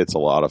lot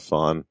of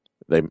fun.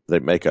 They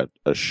make a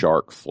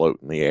shark float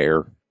in the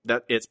air.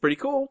 It's pretty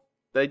cool.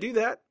 They do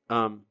that.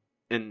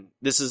 And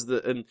this is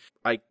and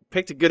I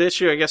picked a good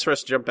issue, I guess, for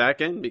us to jump back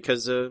in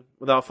because,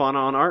 with Alphona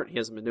on art, he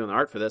hasn't been doing the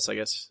art for this, I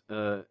guess,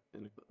 in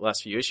the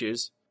last few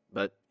issues,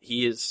 but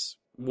he is,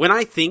 when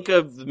I think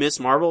of Miss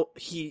Marvel,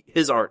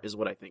 his art is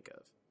what I think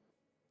of.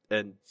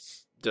 And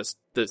just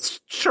the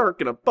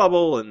shark in a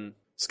bubble and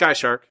Sky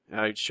Shark,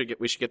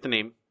 we should get the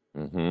name.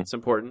 It's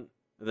important.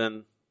 And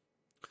then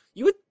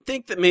you would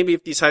think that maybe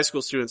if these high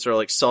school students are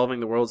like solving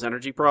the world's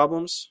energy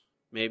problems,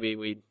 maybe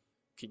we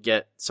could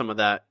get some of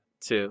that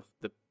to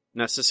the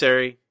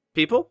necessary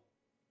people.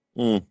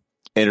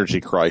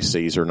 energy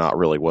crises are not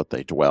really what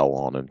they dwell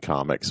on in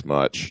comics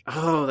much.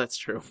 Oh, that's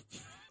true.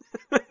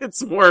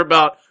 It's more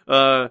about,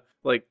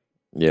 like,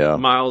 Yeah.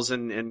 Miles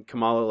and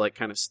Kamala, like,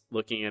 kind of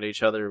looking at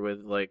each other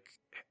with, like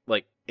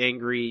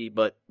angry,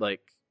 but,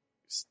 like,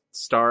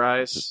 star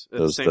eyes at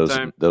the same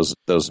time.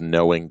 Those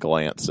knowing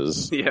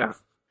glances. Yeah.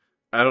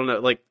 I don't know,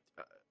 like,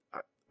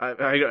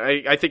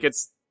 I think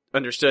it's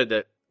understood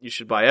that you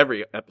should buy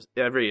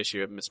every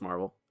issue of Miss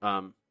Marvel.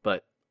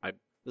 But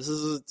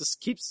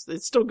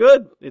it's still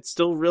good. It's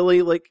still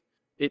really, like,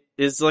 it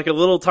is like a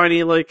little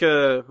tiny, like,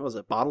 what was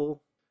it,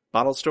 bottle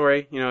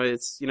story.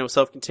 It's,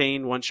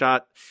 self-contained, one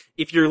shot.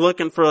 If you're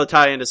looking for a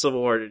tie into Civil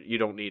War, you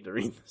don't need to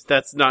read this.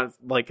 That's not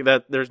like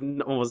that. There's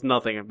almost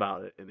nothing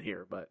about it in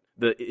here, but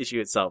the issue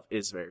itself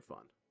is very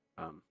fun.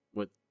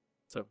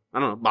 So I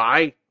don't know,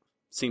 buy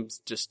seems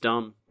just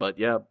dumb, but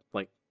yeah,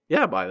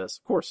 buy this,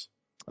 of course.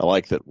 I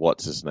like that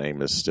what's his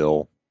name is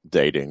still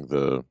dating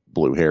the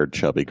blue-haired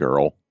chubby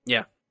girl.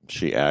 Yeah.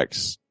 She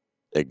acts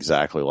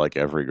exactly like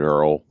every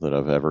girl that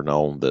I've ever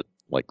known that,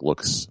 like,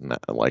 looks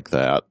like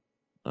that.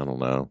 I don't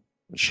know.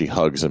 She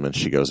hugs him and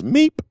she goes,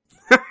 meep.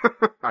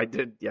 I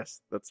did. Yes.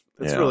 That's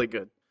really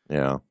good.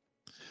 Yeah.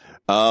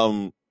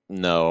 No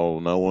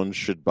one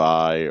should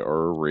buy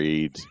or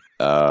read,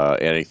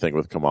 anything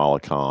with Kamala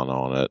Khan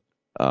on it.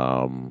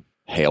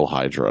 Hail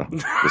Hydra.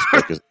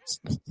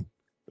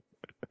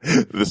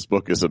 This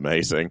book is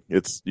amazing.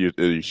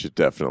 You should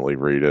definitely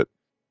read it.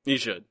 You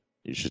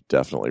should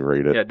definitely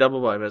read it. Yeah,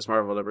 Double by Ms.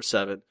 Marvel number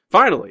 7.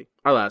 Finally,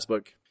 our last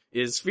book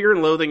is Fear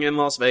and Loathing in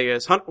Las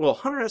Vegas.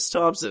 Hunter S.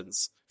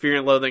 Thompson's Fear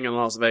and Loathing in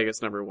Las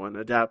Vegas number 1,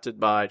 adapted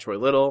by Troy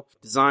Little,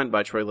 designed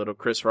by Troy Little,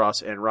 Chris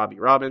Ross, and Robbie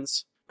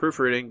Robbins.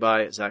 Proofreading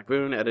by Zach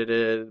Boone,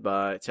 edited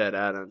by Ted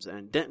Adams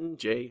and Denton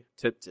J.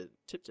 Tipton.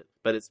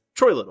 But it's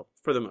Troy Little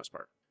for the most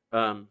part.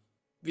 Have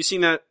you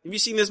seen that? Have you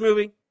seen this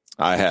movie?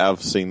 I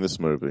have seen this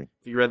movie. Have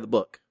you read the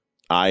book?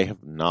 I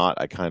have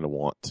not. I kind of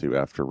want to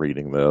after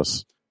reading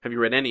this. Have you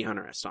read any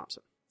Hunter S.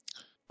 Thompson?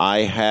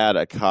 I had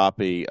a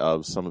copy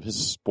of some of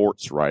his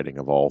sports writing,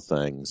 of all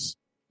things.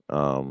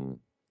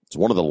 It's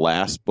one of the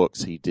last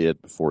books he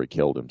did before he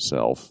killed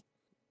himself.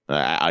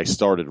 I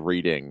started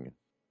reading,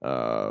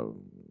 I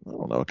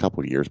don't know, a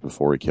couple of years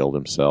before he killed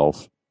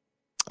himself.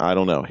 I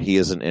don't know. He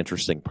is an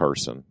interesting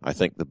person. I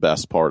think the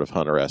best part of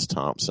Hunter S.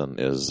 Thompson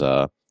is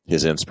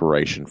his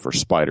inspiration for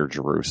Spider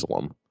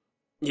Jerusalem.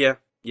 Yeah.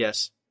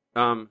 Yes.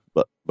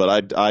 But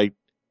I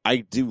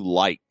do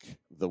like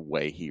the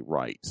way he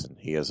writes, and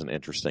he has an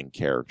interesting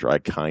character. I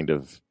kind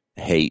of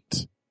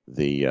hate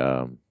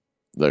the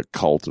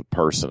cult of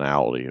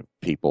personality of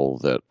people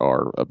that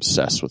are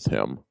obsessed with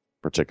him,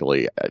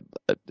 particularly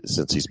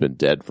since he's been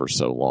dead for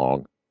so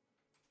long.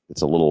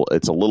 It's a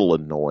little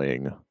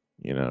annoying,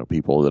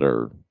 people that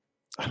are,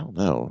 I don't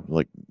know,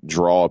 like,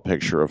 draw a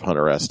picture of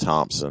Hunter S.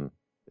 Thompson.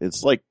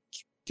 It's like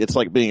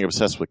being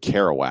obsessed with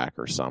Kerouac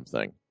or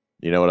something.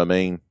 You know what I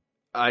mean?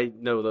 I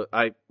know that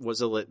I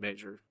was a lit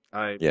major.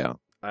 Yeah.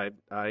 I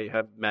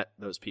have met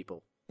those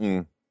people.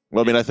 Well,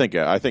 I mean, I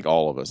think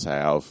all of us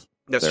have.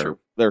 That's true.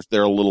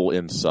 They're a little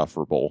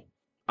insufferable.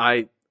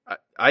 I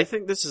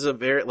think this is a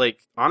very, like,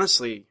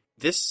 honestly,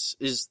 this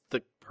is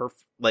the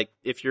perfect, like,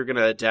 if you're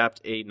gonna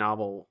adapt a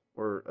novel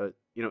or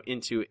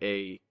into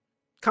a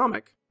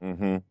comic,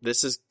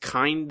 this is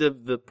kind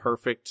of the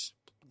perfect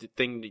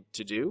thing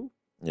to do.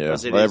 Yeah,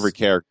 every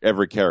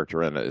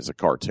character in it is a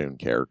cartoon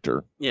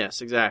character.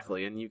 Yes,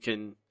 exactly, and you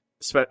can,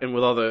 and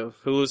with all the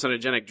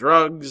hallucinogenic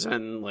drugs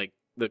and, like,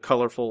 the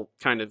colorful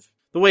kind of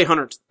the way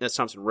Hunter S.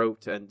 Thompson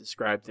wrote and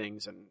described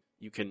things, and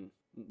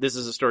this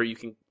is a story you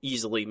can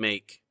easily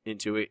make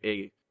into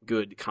a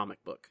good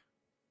comic book.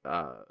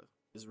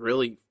 It's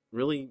really,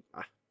 really,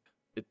 I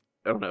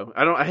don't know.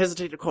 I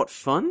hesitate to call it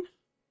fun.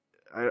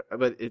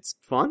 But it's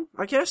fun,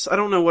 I guess. I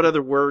don't know what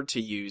other word to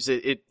use.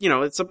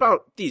 It's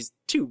about these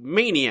two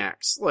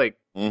maniacs, like,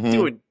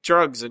 doing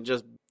drugs and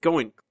just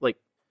going, like,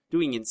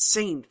 doing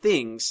insane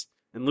things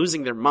and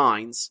losing their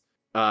minds.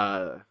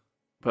 But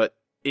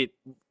it,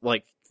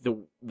 like,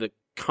 the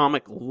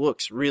comic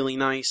looks really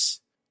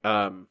nice.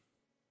 And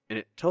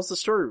it tells the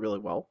story really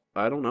well.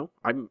 I don't know.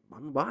 I'm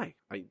a buy.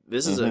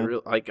 This is a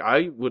real, like,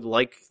 I would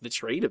like the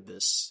trade of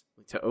this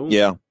to own.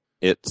 Yeah.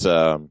 It's,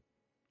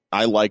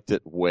 I liked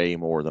it way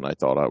more than I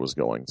thought I was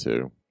going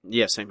to.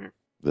 Yeah, same here.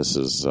 This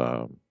is,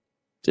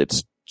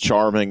 it's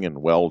charming and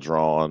well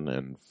drawn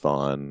and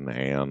fun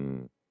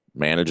and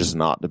manages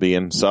not to be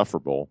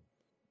insufferable.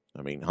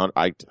 I mean,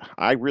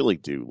 I really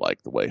do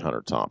like the way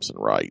Hunter Thompson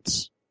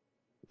writes.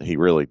 He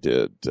really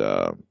did.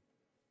 I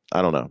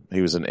don't know.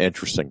 He was an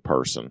interesting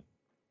person.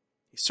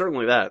 He's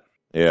certainly that.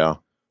 Yeah.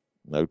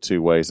 No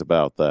two ways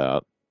about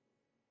that.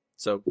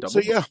 So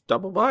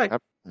double buy.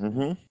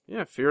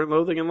 Yeah, Fear and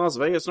Loathing in Las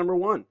Vegas number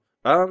 1.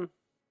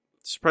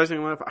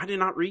 Surprisingly enough, I did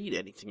not read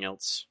anything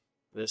else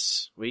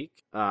this week.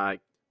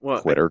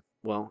 Quitter.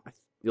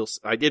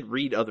 I did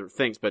read other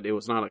things, but it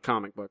was not a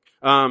comic book.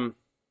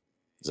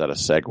 Is that a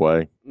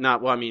segue?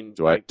 Not, well, I mean...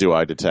 Do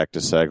I detect a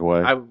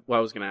segue? I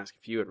was going to ask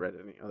if you had read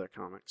any other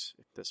comics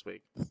this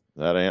week.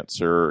 That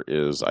answer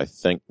is, I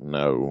think,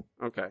 no.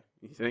 Okay.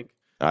 You think?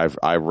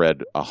 I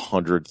read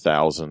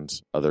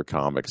 100,000 other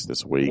comics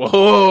this week.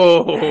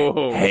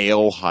 Whoa!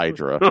 Hail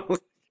Hydra.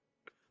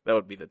 That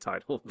would be the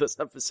title of this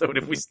episode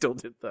if we still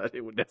did that.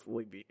 It would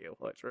definitely be Hail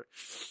Hydra.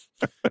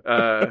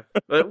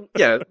 But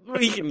yeah,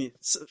 we can.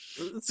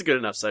 It's a good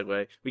enough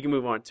segue. We can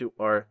move on to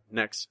our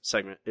next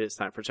segment. It's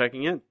time for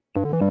checking in.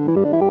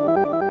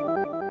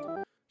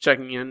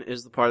 Checking in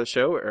is the part of the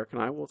show where Eric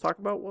and I will talk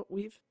about what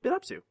we've been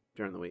up to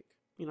during the week.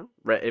 You know,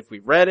 if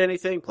we've read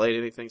anything, played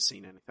anything,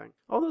 seen anything,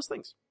 all those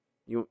things.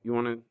 You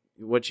want to?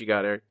 What you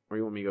got, Eric? Or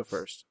you want me to go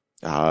first?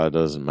 It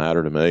doesn't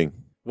matter to me.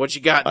 What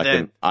you got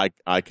then?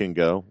 I can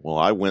go. Well,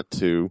 I went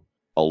to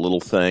a little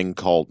thing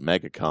called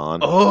MegaCon.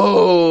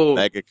 Oh!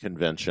 Mega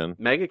Convention.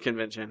 Mega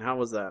Convention. How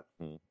was that?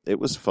 It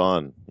was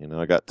fun. You know,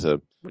 I got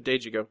to... What day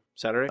did you go?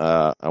 Saturday?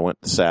 I went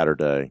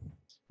Saturday.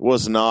 It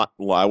was not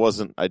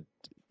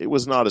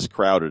as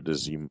crowded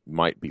as you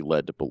might be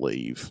led to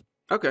believe.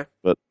 Okay.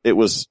 But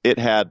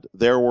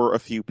there were a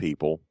few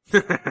people.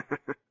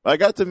 I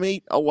got to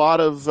meet a lot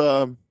of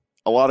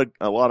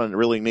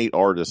really neat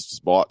artists.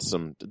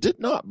 Did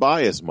not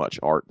buy as much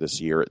art this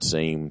year, it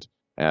seemed,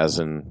 as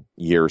in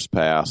years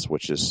past,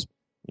 which is,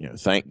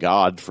 thank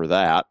God for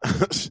that.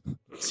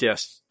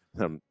 Yes.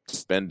 I'm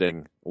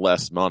spending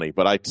less money,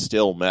 but I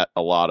still met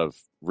a lot of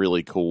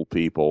really cool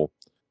people.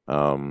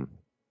 A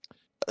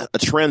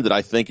trend that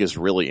I think is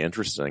really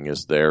interesting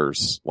is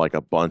there's like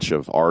a bunch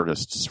of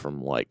artists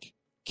from like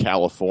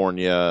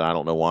California. I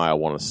don't know why I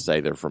want to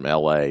say they're from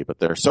LA, but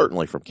they're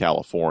certainly from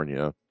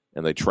California.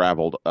 And they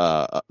traveled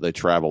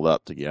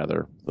up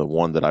together. The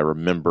one that I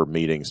remember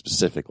meeting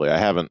specifically, I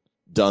haven't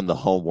done the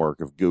homework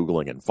of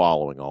Googling and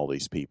following all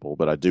these people,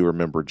 but I do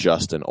remember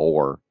Justin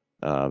Orr,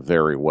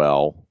 very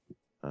well.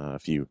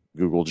 If you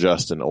Google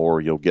Justin Orr,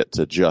 you'll get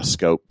to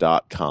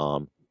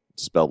justscope.com,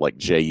 spelled like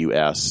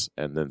J-U-S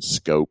and then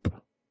scope,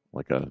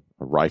 like a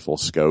rifle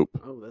scope.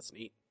 Oh, that's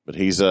neat. But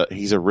he's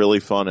a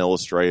really fun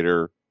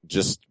illustrator.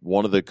 Just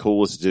one of the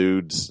coolest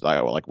dudes.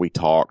 We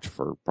talked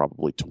for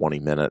probably 20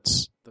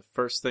 minutes. The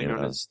first thing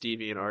on his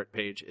DeviantArt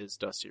page is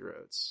Dusty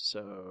Rhodes.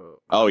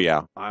 So, oh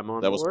yeah, I'm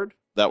on board.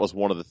 That was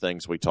one of the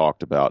things we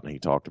talked about, and he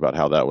talked about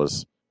how that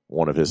was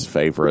one of his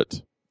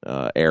favorite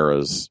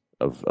eras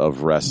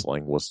of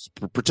wrestling, was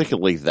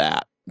particularly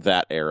that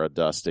era,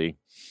 Dusty.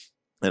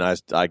 And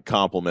I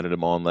complimented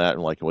him on that,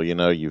 and like, well,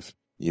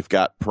 you've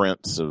got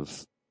prints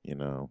of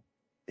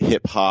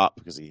hip hop,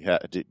 because he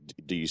had.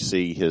 Do you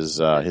see his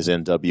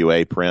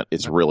NWA print?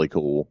 It's really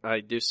cool. I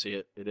do see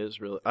it. It is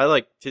really. I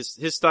like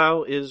his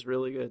style is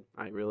really good.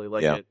 I really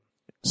like it.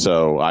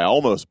 So I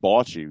almost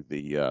bought you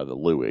the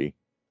Louis,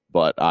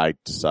 but I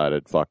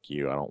decided, fuck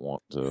you. I don't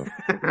want to.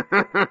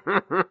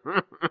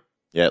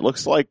 Yeah, it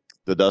looks like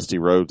the Dusty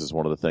Rhodes is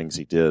one of the things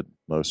he did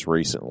most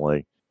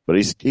recently. But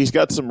he's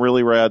got some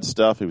really rad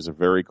stuff. He was a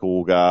very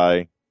cool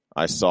guy.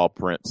 I saw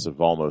prints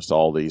of almost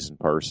all these in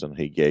person.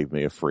 He gave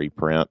me a free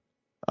print.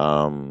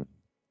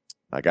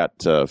 I got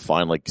to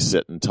finally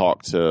sit and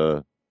talk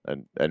to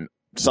and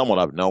someone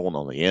I've known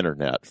on the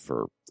internet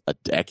for a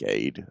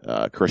decade,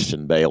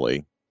 Christian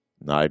Bailey.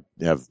 And I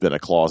have been a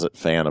closet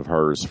fan of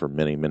hers for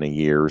many, many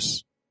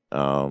years.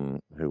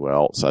 Who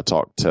else? I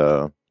talked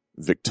to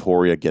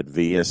Victoria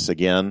Gedvius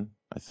again,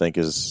 I think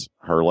is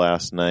her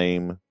last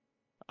name.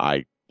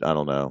 I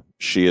don't know.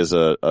 She is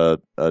a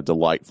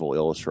delightful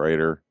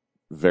illustrator,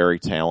 very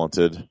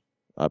talented.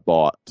 I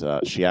bought,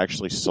 she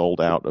actually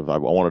sold out of, I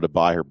wanted to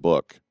buy her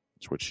book,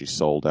 which she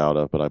sold out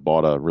of, but I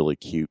bought a really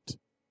cute,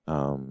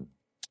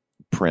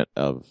 print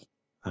of,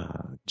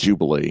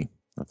 Jubilee.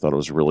 I thought it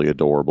was really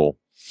adorable.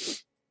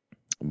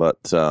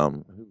 But,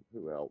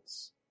 who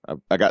else?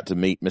 I got to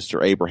meet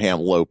Mr. Abraham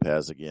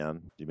Lopez again.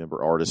 Do you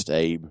remember Artist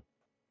Abe?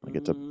 I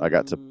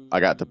got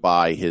to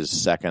buy his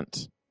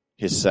second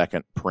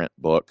print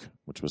book,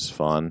 which was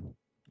fun.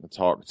 I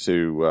talked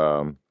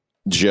to,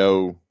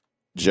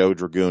 Joe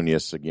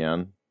Dragunis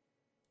again.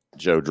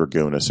 Joe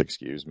Dragunis,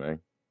 excuse me. I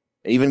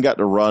even got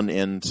to run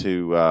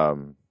into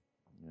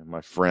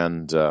my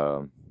friend.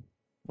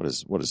 What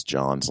is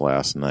John's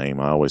last name?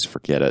 I always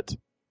forget it.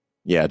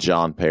 Yeah,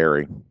 John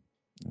Perry.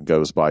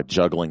 Goes by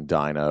Juggling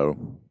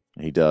Dino.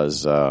 He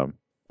does a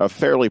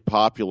fairly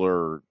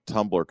popular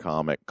Tumblr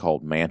comic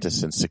called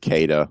Mantis and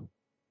Cicada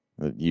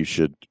that you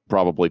should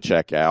probably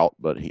check out.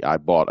 But I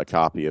bought a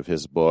copy of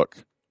his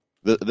book.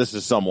 This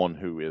is someone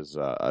who is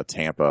a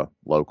Tampa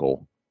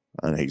local,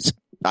 and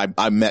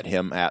I met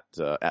him at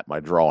my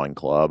drawing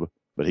club,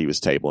 but he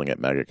was tabling at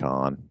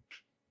MegaCon.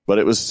 But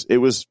it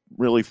was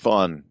really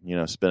fun,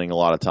 spending a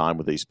lot of time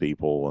with these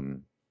people,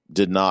 and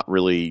did not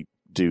really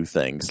do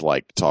things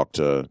like talk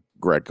to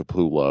Greg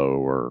Capullo,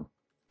 or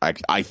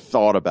I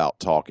thought about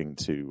talking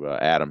to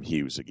Adam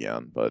Hughes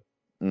again, but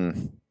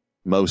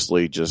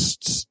mostly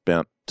just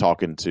spent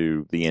talking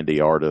to the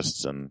indie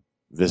artists and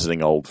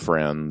visiting old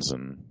friends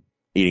and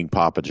eating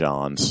Papa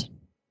John's.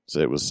 So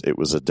it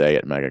was a day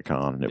at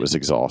MegaCon, and it was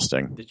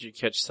exhausting. Did you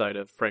catch sight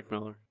of Frank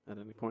Miller at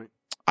any point?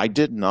 I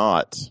did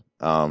not.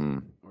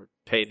 Or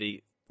pay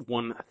the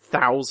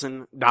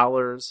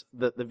 $1,000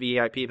 that the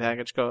VIP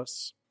package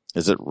costs?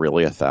 Is it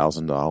really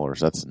 $1,000?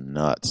 That's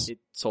nuts. It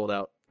sold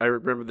out I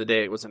remember the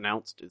day it was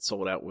announced, it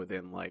sold out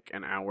within like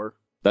an hour.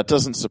 That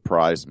doesn't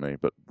surprise me,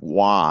 but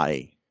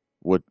why?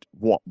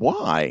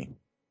 Why?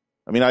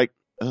 I mean,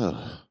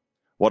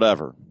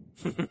 whatever.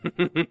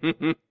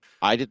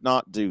 I did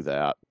not do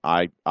that.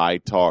 I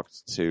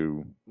talked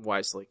to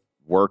Wisely.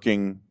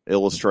 working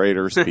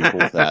illustrators, people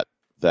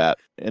that,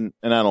 and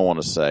I don't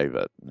want to say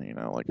that,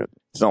 like,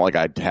 it's not like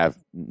I have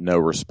no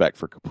respect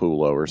for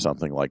Capullo or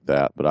something like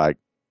that, but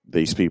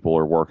these people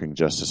are working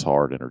just as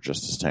hard and are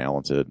just as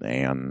talented,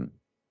 and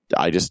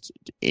I just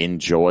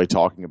enjoy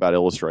talking about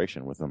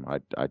illustration with them.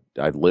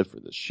 I live for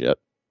this shit.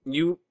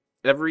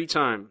 Every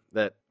time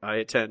that I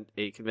attend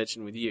a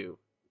convention with you,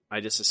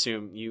 I just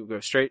assume you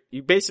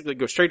basically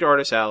go straight to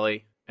Artist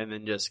Alley and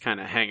then just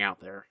kind of hang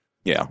out there.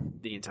 Yeah.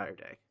 The entire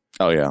day.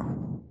 Oh, yeah.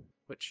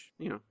 Which,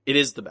 it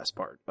is the best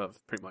part of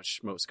pretty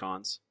much most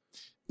cons.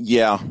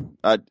 Yeah.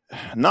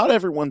 Not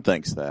everyone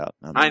thinks that.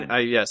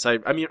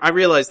 I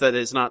realize that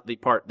is not the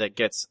part that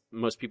gets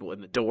most people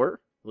in the door,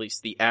 at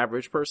least the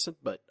average person,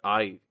 but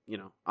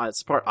it's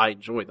the part I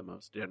enjoy the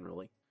most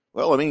generally.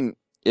 Well, I mean,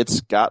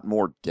 it's got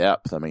more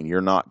depth. I mean, you're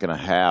not going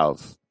to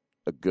have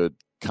a good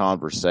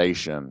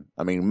conversation.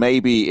 I mean,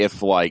 maybe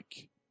if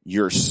like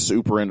you're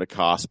super into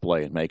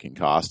cosplay and making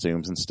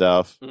costumes and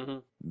stuff,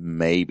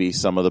 maybe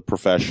some of the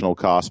professional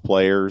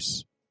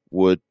cosplayers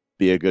would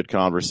be a good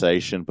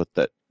conversation, but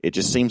that it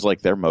just seems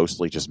like they're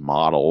mostly just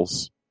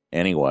models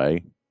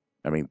anyway.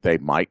 I mean, they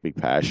might be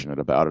passionate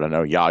about it. I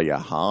know Yaya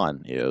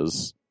Han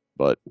is,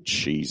 but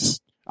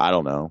I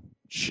don't know.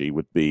 She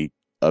would be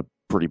a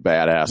pretty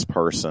badass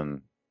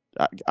person.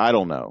 I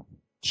don't know.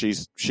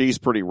 She's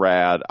pretty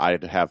rad.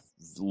 I'd have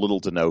little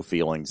to no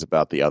feelings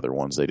about the other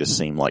ones. They just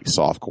seem like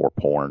softcore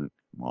porn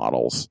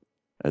models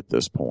at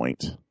this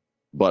point.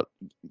 But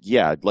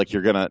yeah, like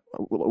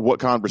what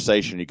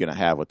conversation are you gonna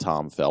have with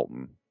Tom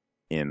Felton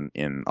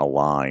in a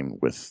line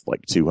with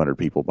like 200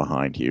 people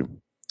behind you?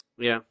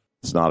 Yeah.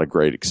 It's not a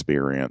great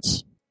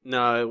experience.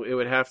 No, it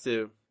would have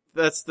to.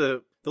 That's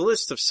the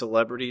list of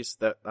celebrities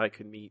that I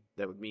could meet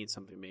that would mean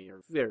something to me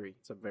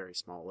it's a very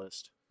small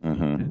list.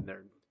 Mm-hmm. And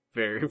they're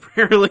very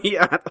rarely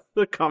at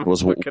the comic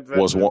book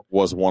convention.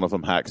 Was one of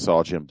them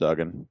Hacksaw Jim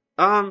Duggan?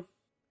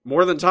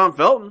 More than Tom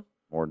Felton.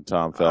 More than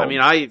Tom Felton. I mean,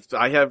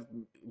 I have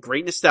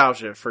great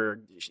nostalgia for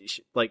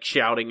like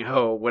shouting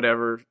 "ho"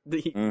 whatever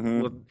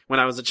when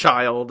I was a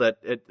child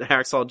at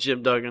Hacksaw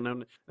Jim Duggan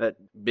and that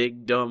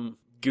big dumb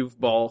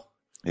goofball.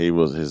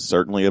 He's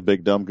certainly a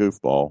big dumb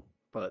goofball.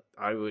 But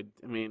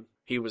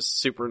he was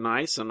super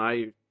nice, and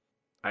I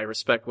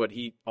respect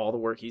all the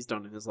work he's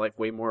done in his life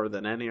way more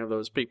than any of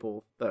those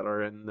people that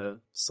are in the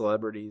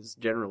celebrities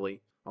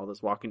generally. All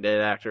those Walking Dead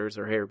actors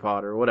or Harry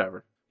Potter or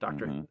whatever.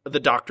 The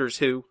Doctors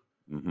Who.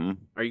 Mm-hmm.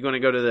 Are you going to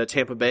go to the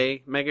Tampa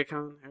Bay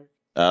MegaCon, Eric?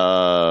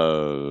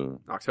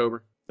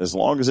 October. As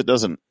long as it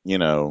doesn't,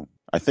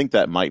 I think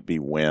that might be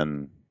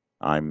when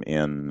I'm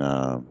in,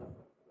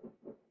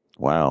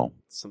 wow.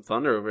 Some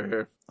thunder over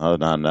here. Oh,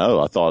 I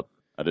know.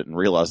 I didn't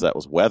realize that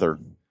was weather.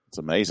 It's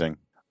amazing.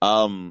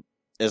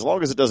 As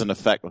long as it doesn't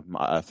affect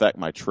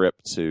my trip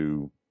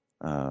to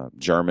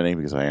Germany,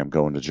 because I am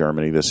going to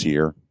Germany this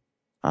year,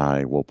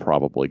 I will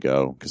probably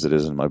go because it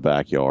is in my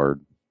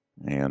backyard.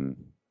 And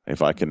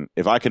if I can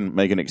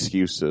make an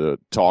excuse to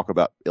talk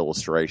about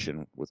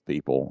illustration with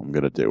people, I'm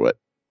going to do it.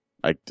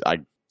 I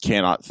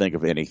cannot think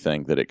of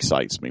anything that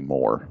excites me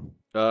more.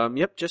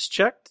 Yep, just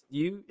checked.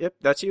 Yep,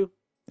 that's you.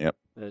 Yep.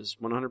 That is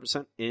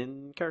 100%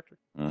 in character.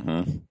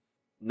 Mm-hmm.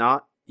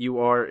 Not you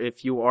are.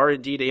 If you are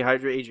indeed a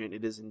Hydra agent,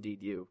 it is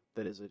indeed you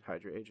that is a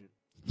Hydra agent.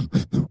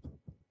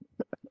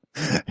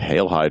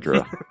 Hail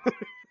Hydra.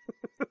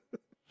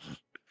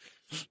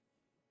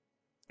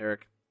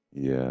 Eric.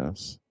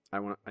 Yes.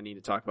 I need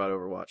to talk about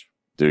Overwatch.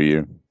 Do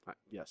you?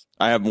 Yes.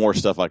 I have more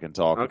stuff I can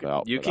talk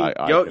about. You can.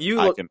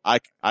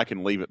 I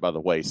can leave it by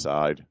the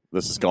wayside.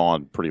 This has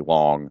gone pretty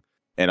long,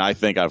 and I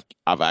think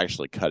I've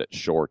actually cut it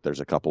short. There's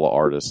a couple of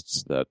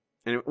artists that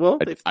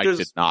I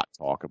did not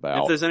talk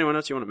about. If there's anyone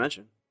else you want to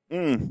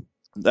mention,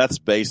 that's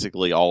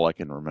basically all I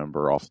can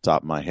remember off the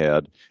top of my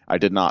head. I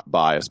did not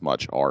buy as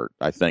much art.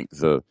 I think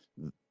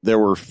there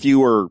were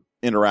fewer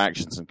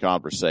interactions and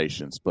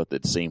conversations, but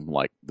it seemed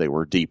like they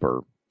were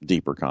deeper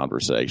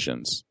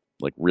conversations.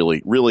 Like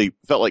really, really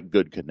felt like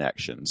good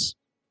connections.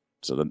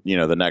 So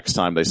the next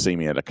time they see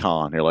me at a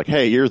con, they're like,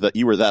 "Hey,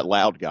 you were that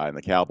loud guy in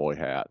the cowboy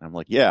hat." And I'm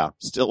like, "Yeah,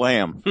 still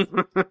am."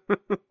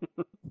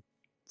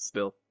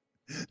 Still,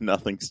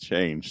 nothing's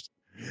changed.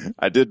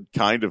 I did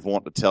kind of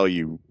want to tell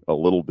you a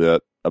little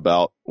bit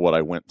about what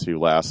I went to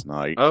last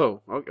night.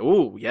 Oh, okay.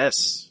 Oh,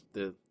 yes,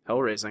 the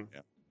Hellraising.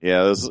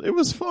 Yeah, it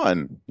was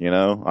fun.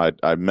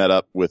 I met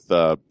up with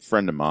a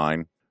friend of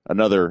mine,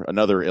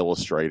 another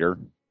illustrator.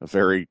 A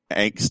very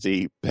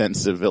angsty,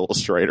 pensive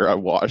illustrator. I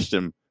watched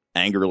him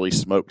angrily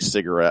smoke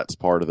cigarettes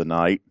part of the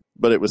night,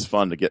 but it was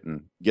fun to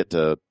get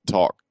to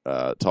talk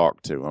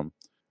to him.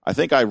 I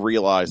think I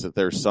realized that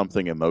there's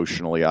something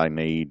emotionally I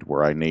need,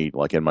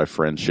 like in my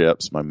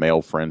friendships, my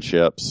male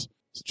friendships,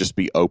 to just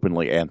be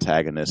openly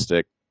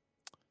antagonistic.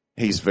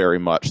 He's very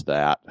much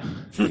that.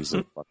 He's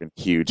a fucking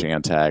huge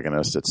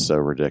antagonist. It's so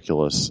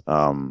ridiculous.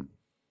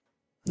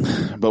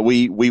 But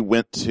we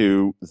went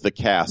to the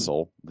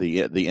castle,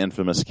 the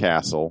infamous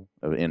castle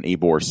in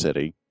Ybor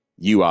City.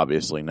 You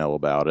obviously know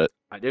about it.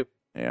 I do.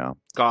 Yeah.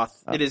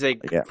 Goth. It is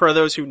for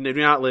those who do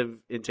not live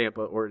in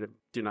Tampa or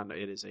do not know,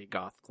 it is a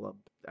goth club.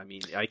 I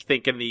mean, I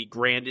think in the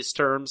grandest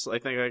terms, I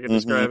think I can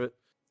describe it.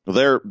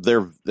 Well,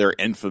 they're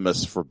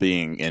infamous for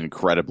being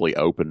incredibly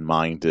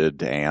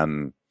open-minded,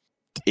 and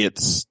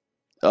it's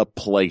a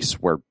place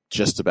where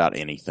just about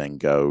anything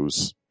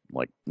goes.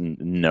 Like,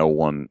 no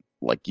one,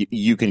 like,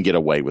 you can get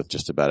away with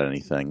just about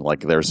anything. Like,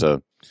 there's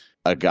a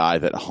guy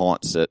that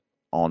haunts it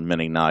on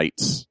many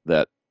nights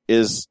that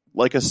is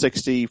like a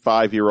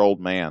 65-year-old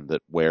man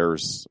that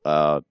wears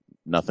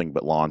nothing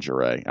but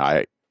lingerie.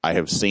 I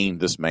have seen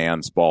this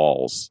man's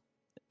balls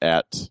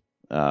at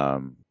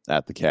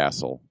the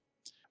castle.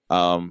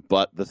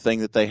 But the thing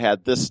that they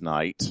had this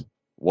night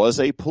was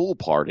a pool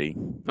party.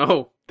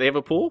 Oh, they have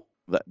a pool?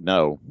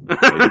 No, they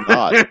did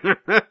not.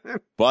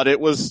 But it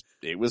was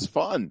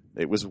fun.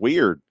 It was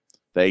weird.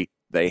 They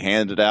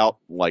handed out,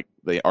 like,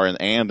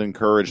 and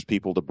encouraged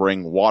people to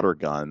bring water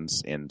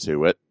guns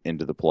into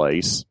the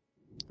place.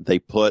 They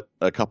put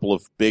a couple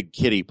of big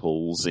kiddie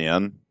pools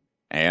in,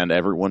 and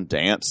everyone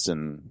danced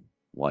and,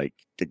 like,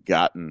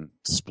 got and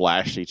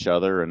splashed each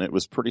other, and it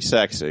was pretty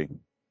sexy.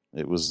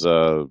 It was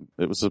a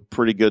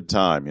pretty good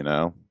time, you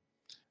know.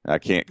 I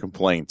can't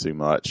complain too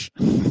much.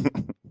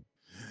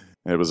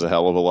 It was a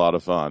hell of a lot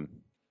of fun.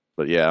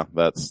 But yeah,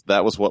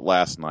 that was what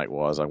last night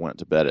was. I went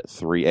to bed at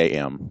 3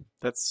 a.m.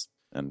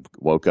 And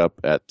woke up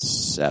at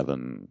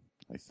 7,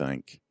 I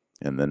think,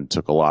 and then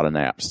took a lot of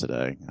naps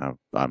today.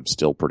 I'm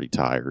still pretty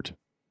tired.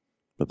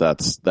 But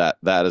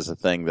that is a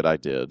thing that I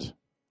did.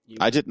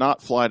 I did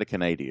not fly to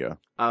Canada.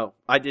 Oh,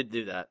 I did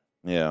do that.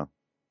 Yeah.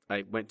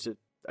 I went to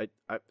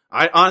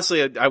I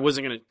honestly I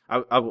wasn't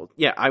gonna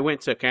I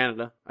went to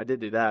Canada. I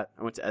did do that.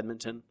 I went to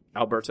Edmonton,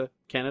 Alberta,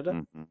 Canada.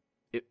 Mm-hmm.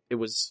 It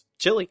was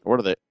chilly. What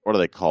are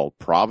they called?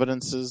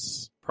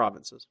 Provinces.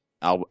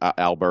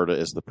 Alberta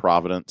is the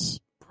province.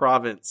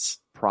 Province.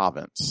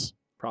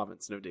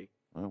 No D.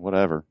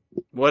 Whatever.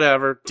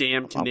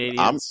 Damn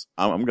Canadians.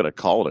 I'm gonna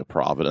call it a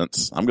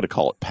providence. I'm gonna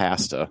call it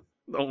pasta.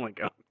 Oh my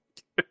god.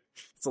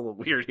 It's a little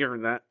weird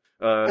hearing that.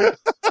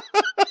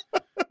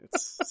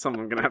 It's something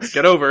I'm gonna have to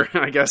get over,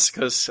 I guess,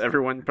 because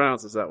everyone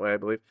pronounces that way, I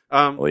believe.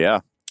 Well,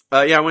 yeah.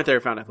 Yeah, I went there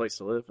and found a place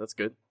to live. That's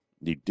good.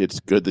 It's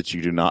good that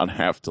you do not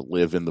have to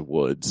live in the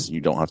woods. You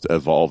don't have to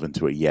evolve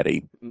into a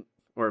yeti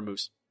or a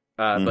moose.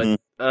 But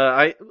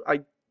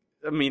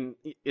I mean,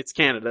 it's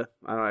Canada.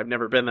 I've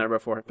never been there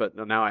before, but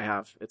now I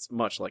have. It's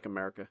much like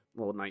America, a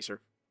little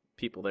nicer.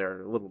 People there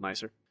are a little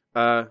nicer.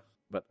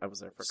 But I was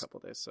there for a couple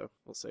of days, so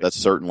we'll see. That's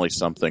certainly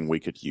something we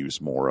could use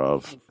more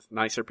of.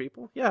 Nicer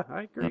people? Yeah,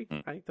 I agree.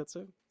 I think that's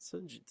a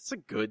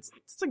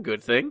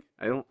good thing.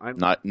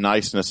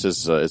 Niceness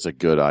is a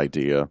good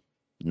idea.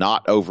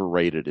 Not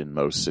overrated in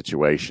most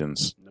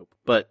situations. Nope.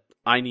 But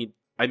I need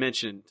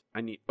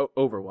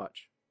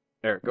Overwatch.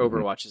 Eric,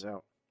 Overwatch is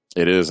out.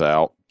 It is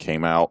out.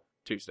 Came out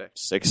Tuesday.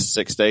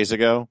 6 days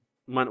ago.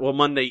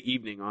 Monday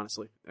evening,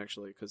 honestly,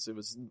 actually, because it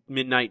was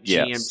midnight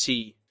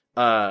GMT.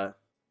 Yes.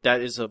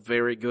 That is a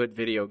very good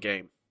video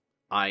game.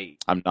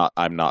 I'm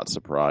not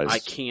surprised. I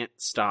can't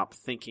stop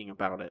thinking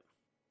about it.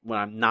 When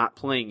I'm not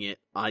playing it,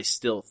 I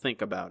still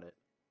think about it.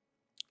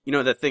 You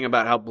know that thing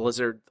about how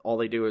Blizzard, all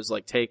they do is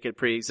like take a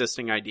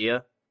pre-existing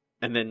idea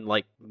and then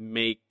like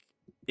make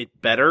it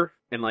better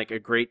and like a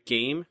great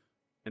game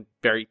and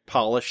very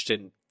polished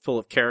and full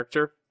of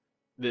character?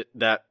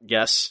 That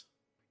yes,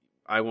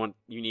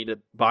 you need to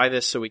buy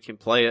this so we can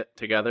play it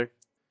together.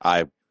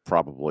 I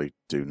probably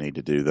do need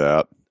to do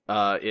that.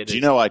 Do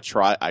you know I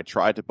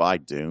tried to buy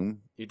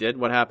Doom? You did?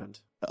 What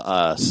happened?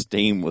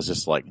 Steam was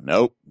just like,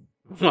 nope.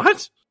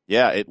 What?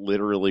 Yeah, it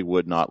literally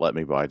would not let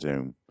me buy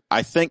Doom.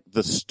 I think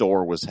the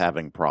store was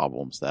having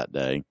problems that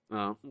day.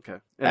 Oh, okay.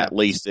 Yeah. At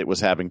least it was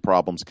having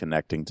problems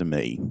connecting to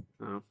me.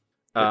 Oh.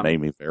 It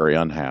made me very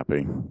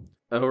unhappy.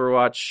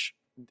 Overwatch.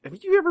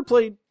 Did you ever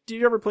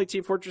play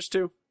Team Fortress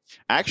 2?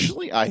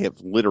 Actually, I have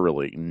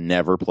literally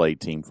never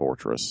played Team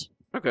Fortress.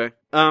 Okay.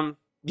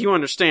 You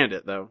understand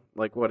it, though,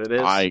 like what it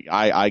is?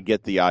 I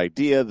get the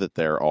idea that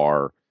there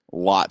are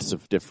lots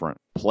of different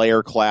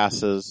player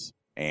classes,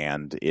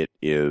 and it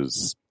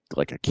is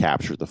like a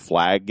capture the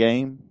flag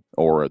game,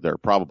 or there are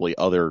probably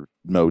other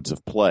modes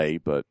of play,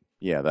 but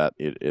yeah,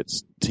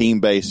 it's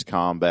team-based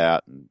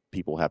combat, and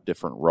people have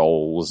different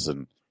roles,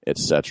 and et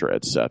cetera,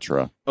 et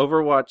cetera.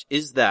 Overwatch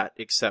is that,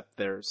 except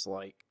there's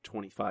like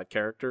 25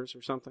 characters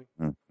or something,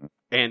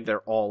 and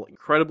they're all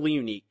incredibly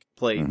unique,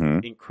 play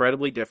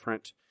incredibly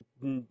different.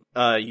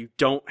 You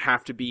don't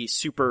have to be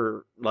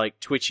super like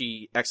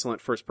twitchy,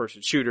 excellent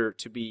first-person shooter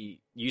to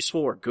be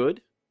useful or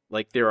good.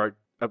 Like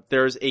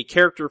there's a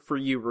character for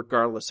you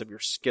regardless of your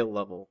skill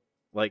level.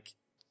 Like,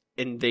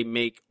 and they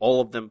make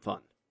all of them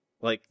fun.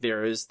 Like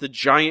there is the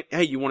giant.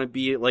 Hey, you want to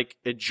be like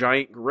a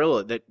giant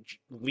gorilla that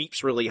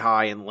leaps really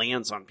high and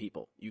lands on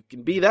people? You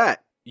can be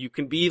that. You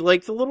can be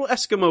like the little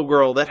Eskimo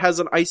girl that has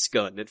an ice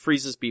gun that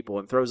freezes people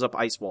and throws up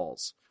ice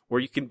walls. Or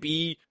you can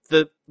be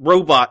the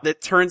robot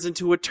that turns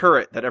into a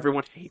turret that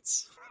everyone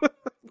hates.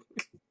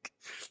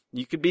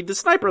 You could be the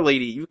sniper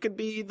lady. You could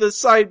be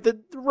the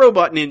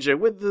robot ninja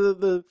with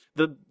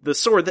the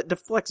sword that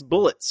deflects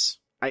bullets.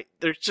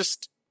 There's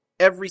just,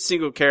 every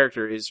single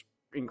character is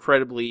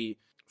incredibly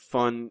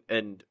fun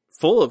and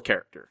full of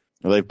character.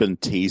 Well, they've been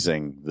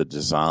teasing the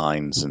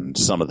designs and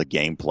some of the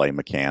gameplay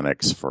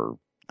mechanics for,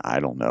 I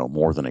don't know,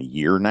 more than a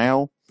year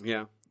now.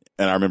 Yeah.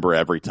 And I remember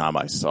every time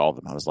I saw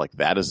them, I was like,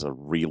 that is a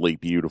really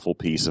beautiful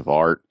piece of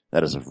art.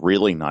 That is a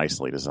really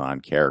nicely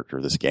designed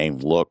character. This game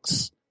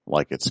looks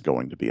like it's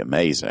going to be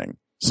amazing.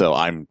 So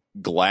I'm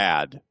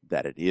glad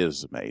that it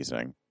is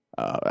amazing.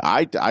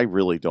 I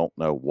really don't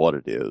know what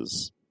it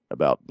is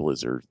about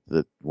Blizzard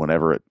that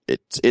whenever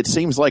it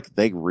seems like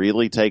they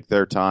really take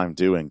their time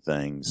doing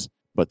things,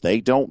 but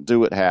they don't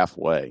do it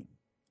halfway.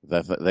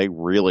 That they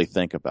really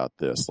think about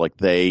this. Like,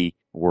 they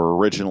were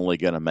originally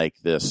going to make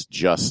this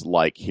just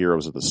like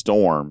Heroes of the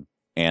Storm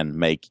and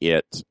make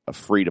it a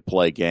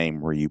free-to-play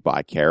game where you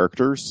buy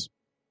characters.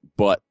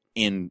 But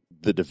in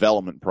the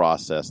development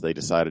process, they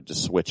decided to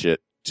switch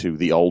it to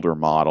the older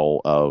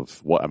model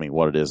of what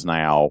it is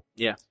now.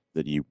 Yeah.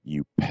 That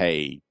you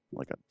pay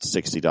like a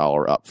 $60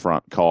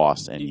 upfront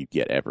cost and you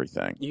get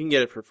everything. You can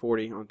get it for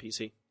 $40 on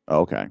PC.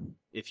 Okay.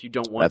 If you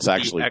don't want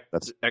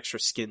extra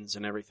skins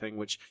and everything,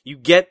 which you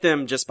get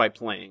them just by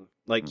playing.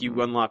 Like,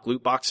 you unlock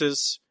loot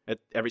boxes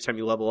every time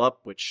you level up,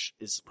 which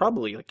is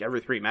probably like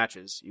every 3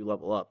 matches you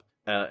level up.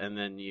 And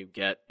then you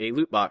get a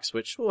loot box,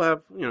 which will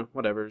have,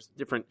 whatever,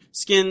 different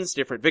skins,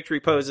 different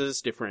victory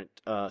poses, different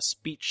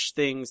speech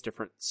things,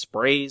 different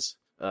sprays.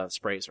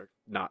 Sprays are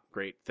not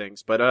great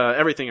things, but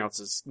everything else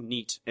is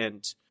neat.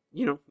 And,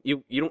 you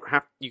don't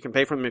have, you can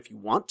pay for them if you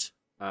want,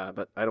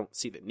 but I don't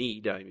see the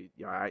need.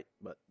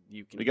 But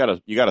you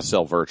can. You gotta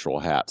sell virtual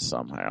hats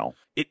somehow.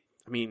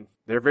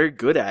 They're very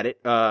good at it,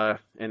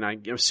 and I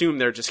assume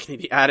they're just going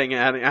to be adding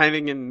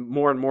in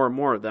more and more and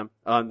more of them.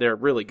 They're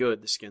really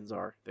good. The skins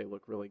are. They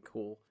look really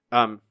cool.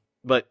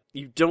 But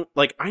you don't,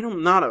 like,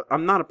 I'm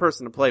not a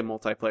person to play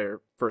multiplayer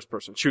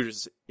first-person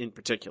shooters in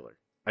particular.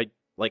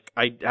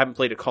 I haven't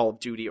played a Call of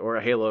Duty or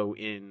a Halo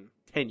in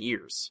 10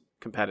 years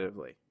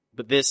competitively.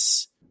 But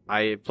this,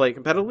 I play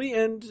competitively,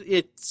 and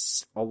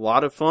it's a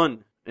lot of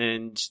fun.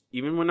 And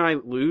even when I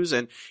lose,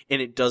 and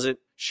it doesn't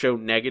show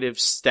negative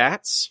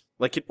stats,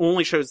 like, it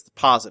only shows the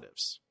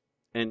positives.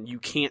 And you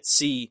can't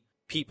see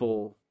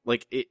people,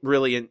 like,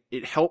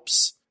 it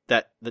helps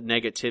that the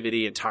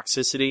negativity and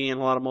toxicity in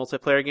a lot of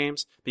multiplayer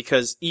games,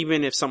 because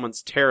even if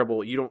someone's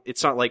terrible,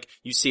 it's not like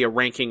you see a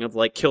ranking of,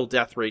 like,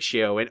 kill-death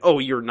ratio and, oh,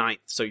 you're 9th,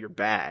 so you're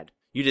bad.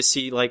 You just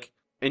see,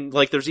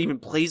 there's even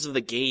plays of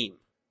the game,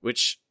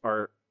 which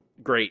are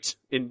great.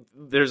 And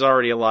there's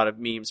already a lot of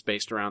memes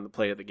based around the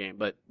play of the game,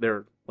 but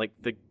they're, like,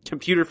 the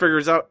computer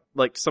figures out,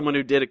 like, someone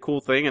who did a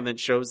cool thing and then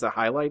shows the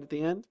highlight at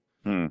the end.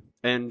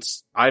 And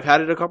I've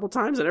had it a couple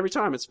times, and every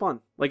time it's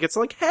fun. Like, it's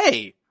like,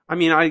 hey, I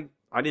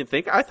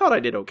thought I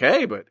did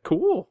okay, but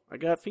cool, I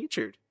got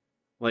featured.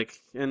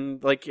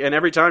 And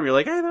every time you're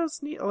like, hey, that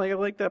was neat. Like, I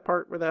like that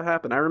part where that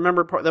happened. I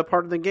remember that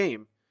part of the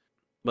game.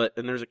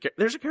 And there's a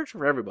character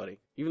for everybody.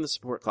 Even the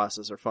support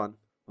classes are fun.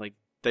 Like,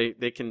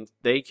 they can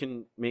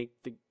make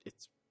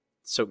it's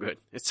so good.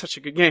 It's such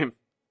a good game.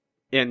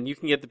 And you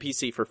can get the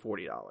PC for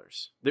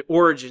 $40. The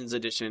Origins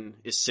edition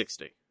is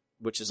 $60,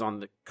 which is on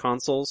the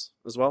consoles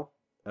as well.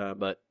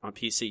 But on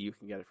PC, you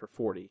can get it for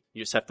 $40.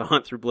 You just have to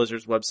hunt through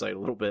Blizzard's website a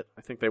little bit.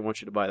 I think they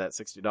want you to buy that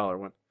 $60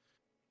 one.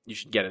 You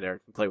should get it,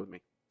 Eric, and play with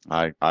me.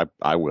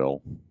 I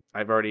will.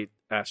 I've already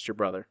asked your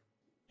brother.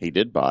 He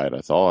did buy it,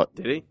 I thought.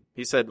 Did he?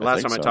 He said,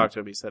 last time I talked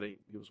to him, he said he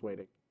was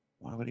waiting.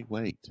 Why would he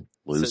wait?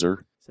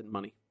 Loser. Said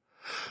money.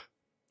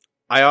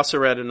 I also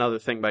read another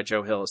thing by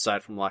Joe Hill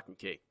aside from Locke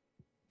Key.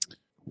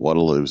 What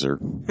a loser.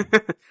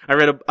 I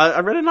read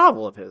a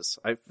novel of his.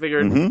 I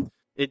figured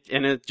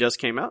it just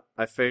came out.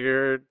 I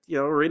figured,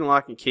 reading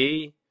Locke and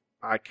Key,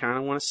 I kind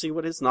of want to see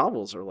what his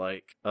novels are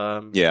like.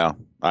 Yeah,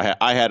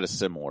 I had a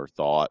similar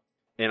thought.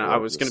 And I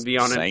was going to be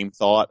on same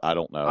thought. I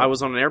don't know. I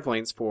was on an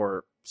airplane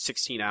for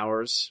 16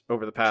 hours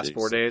over the past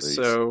 4 days,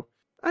 so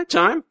I had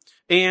time.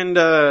 And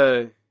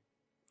I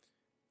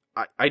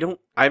haven't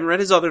read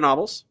his other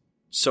novels,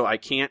 so I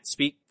can't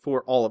speak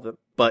for all of them.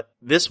 But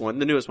this one,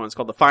 the newest one, is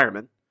called The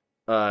Fireman.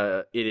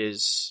 It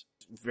is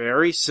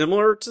very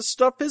similar to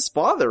stuff his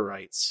father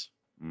writes.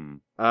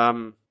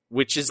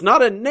 Which is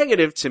not a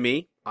negative to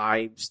me.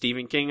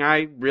 Stephen King,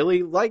 I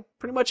really like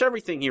pretty much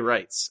everything he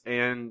writes.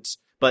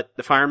 But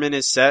The Fireman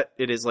it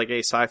is like a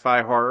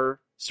sci-fi horror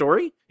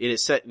story. It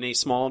is set in a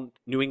small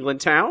New England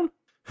town.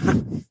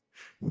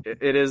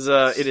 It is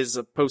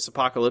a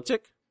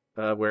post-apocalyptic,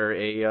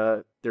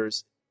 where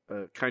there's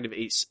kind of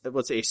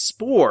a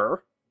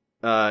spore,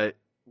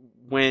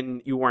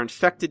 when you are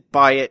infected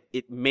by it,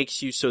 it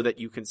makes you so that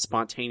you can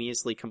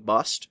spontaneously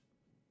combust.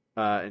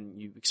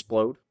 And you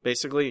explode,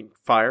 basically, and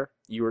fire.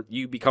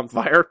 You become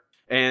fire.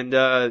 And,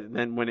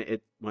 then when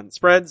it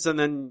spreads, and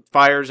then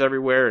fires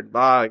everywhere,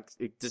 and,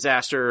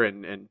 disaster,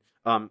 and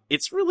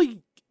It's really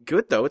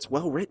good though. It's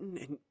well written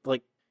and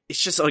like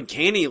it's just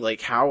uncanny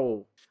like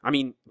how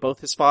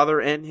both his father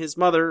and his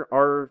mother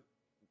are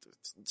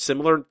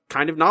similar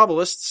kind of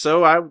novelists,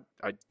 so I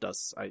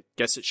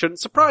guess it shouldn't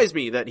surprise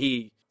me that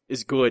he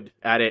is good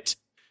at it.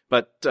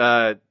 But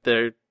I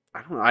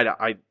don't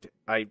know.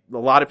 A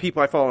lot of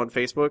people I follow on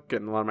Facebook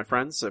and a lot of my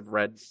friends have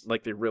read,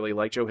 like, they really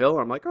like Joe Hill.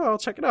 I'm like, oh, I'll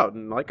check it out.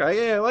 And like,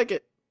 I like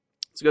it.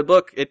 It's a good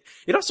book. It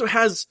also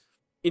has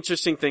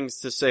interesting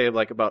things to say,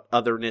 like, about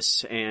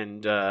otherness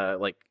and,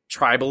 like,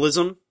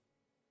 tribalism,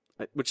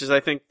 which is, I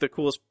think, the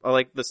coolest,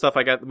 like, the stuff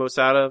I got the most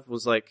out of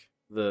was, like,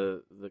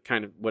 the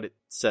kind of what it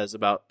says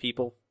about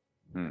people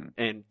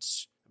and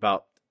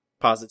about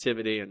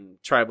positivity and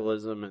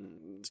tribalism.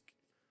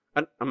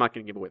 And I'm not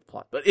going to give away the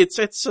plot, but it's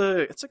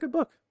a good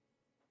book.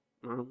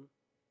 You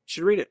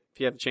should read it if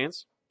you have a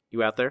chance.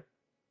 You out there?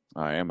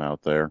 I am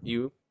out there.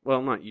 You?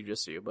 Well, not you,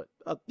 just you, but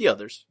the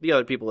other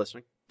people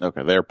listening.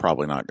 Okay, they're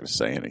probably not going to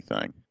say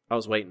anything. I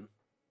was waiting.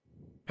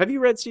 Have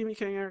you read Stephen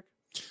King, Eric?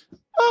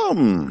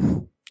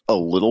 A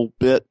little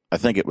bit. I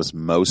think it was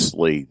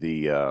mostly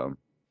the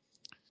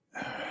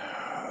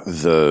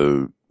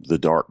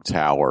Dark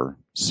Tower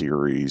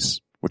series,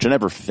 which I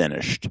never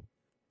finished.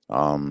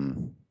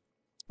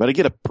 But I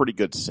get a pretty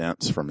good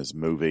sense from his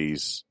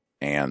movies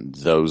and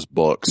those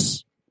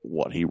books,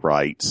 what he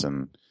writes,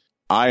 and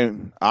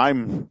I'm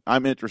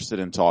interested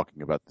in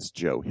talking about this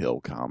Joe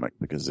Hill comic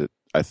because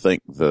I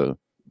think the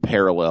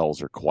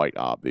parallels are quite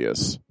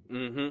obvious.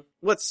 Mm-hmm.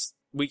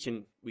 We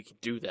can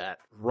do that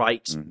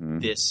right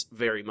this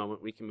very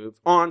moment. We can move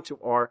on to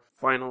our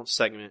final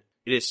segment.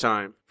 It is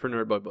time for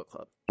Nerd Boy Book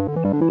Club.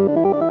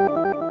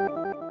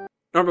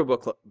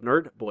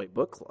 Nerd Boy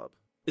Book Club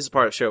is a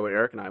part of the show where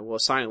Eric and I will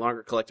assign a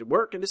longer collected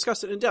work and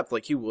discuss it in depth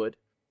like you would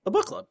a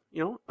book club.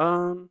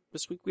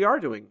 This week we are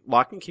doing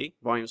Locke Key,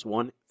 volumes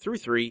 1 through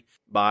 3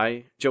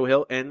 by Joe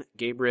Hill and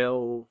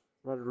Gabriel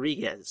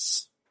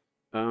Rodriguez.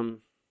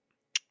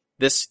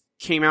 This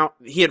came out,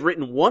 he had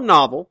written one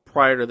novel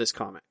prior to this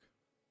comic,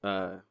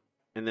 and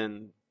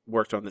then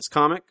worked on this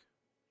comic.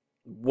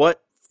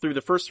 Through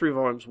the first 3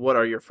 volumes, what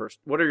are your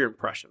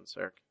impressions,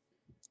 Eric?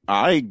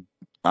 I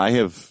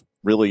have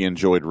really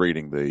enjoyed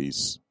reading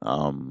these.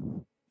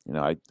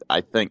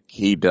 I think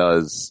he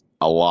does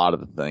a lot of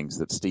the things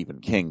that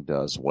Stephen King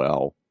does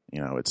well.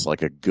 It's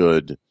like a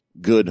good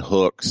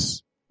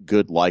hooks,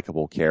 good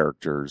likable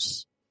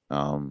characters,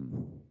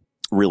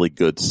 really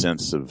good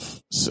sense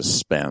of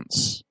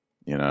suspense.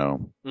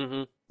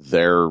 Mm-hmm.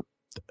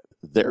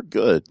 They're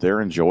good.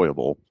 They're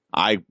enjoyable.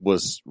 I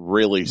was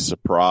really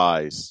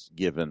surprised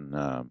given,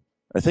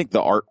 I think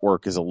the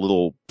artwork is a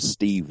little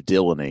Steve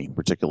Dillon-y,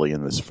 particularly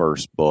in this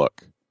first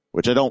book,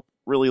 which I don't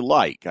really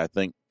like. I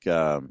think,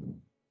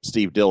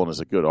 Steve Dillon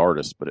is a good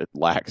artist, but it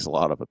lacks a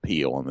lot of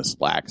appeal, and this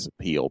lacks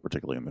appeal,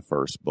 particularly in the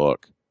first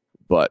book.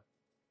 But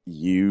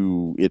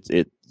you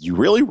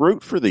really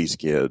root for these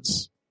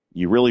kids.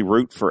 You really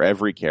root for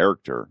every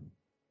character,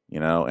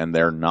 and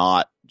they're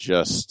not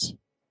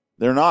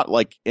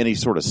like any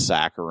sort of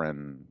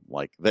saccharine,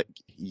 like that.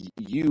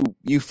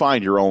 You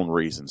find your own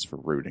reasons for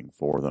rooting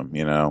for them,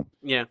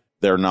 Yeah.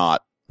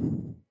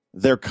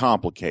 They're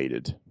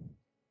complicated.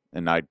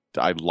 And I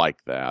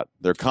like that.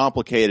 They're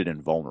complicated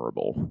and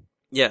vulnerable.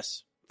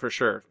 Yes, for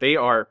sure. They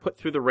are put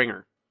through the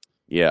ringer.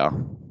 Yeah.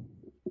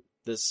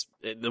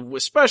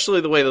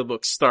 Especially the way the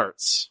book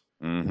starts.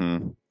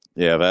 Mm-hmm.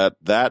 Yeah,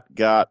 that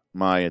got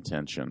my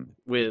attention.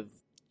 With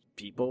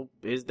people,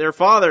 is their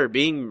father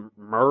being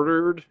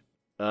murdered,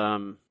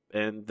 and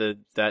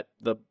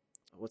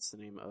what's the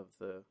name of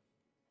the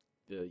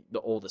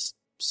oldest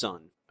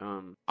son?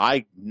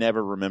 I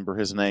never remember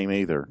his name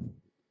either.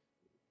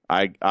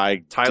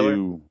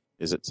 Tyler?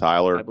 Is it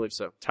Tyler? I believe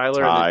so.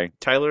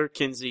 Tyler,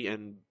 Kinsey,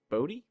 and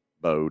Bodie?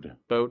 Bode.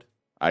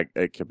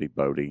 It could be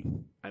Bodie.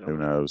 Who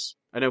knows?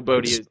 I know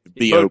Bodie is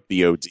Bode.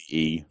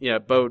 Yeah,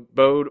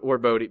 Bode or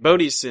Bodie.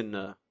 Bodie's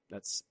in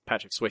that's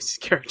Patrick Swayze's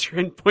character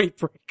in Point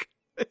Break.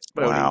 It's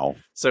Bodie. Wow.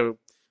 So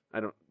I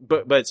don't,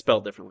 but it's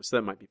spelled differently, so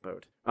that might be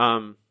Bode.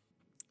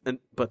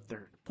 But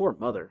their poor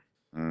mother.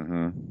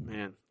 Mm-hmm.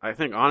 Man, I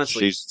think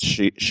honestly,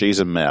 she's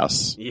a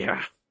mess.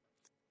 Yeah,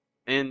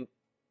 and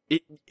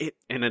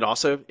it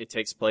also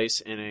takes place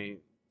in a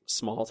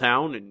small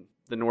town in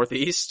the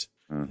Northeast.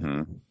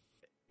 Mm-hmm.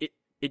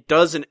 It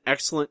does an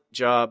excellent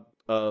job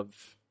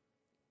of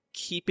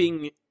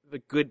keeping the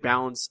good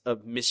balance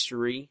of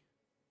mystery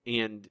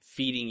and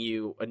feeding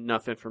you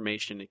enough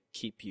information to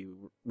keep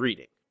you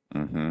reading.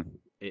 Mm-hmm.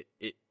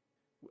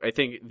 I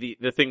think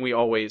the thing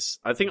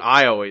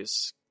I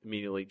always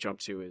immediately jump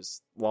to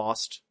is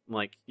Lost.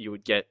 Like, you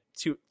would get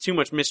too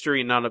much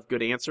mystery and not enough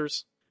good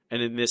answers.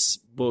 And in this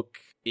book,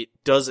 it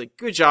does a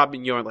good job,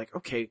 and you're like,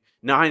 okay,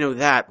 now I know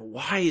that, but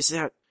why is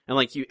that? And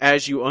like,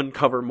 as you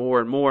uncover more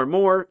and more and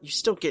more, you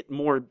still get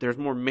more, there's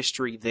more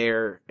mystery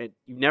there. And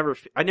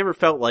I never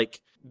felt like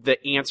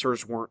the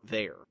answers weren't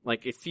there.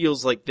 Like, it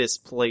feels like this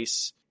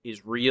place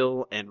is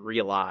real and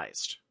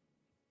realized.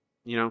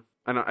 I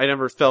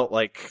never felt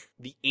like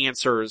the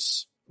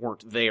answers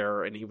weren't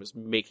there and he was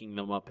making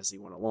them up as he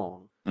went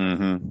along.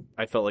 Mm-hmm.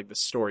 I felt like the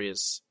story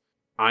is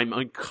I'm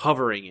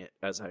uncovering it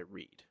as I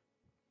read.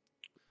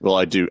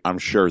 Well, I'm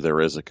sure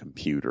there is a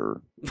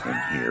computer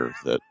in here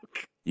that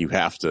you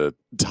have to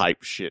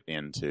type shit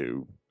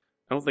into.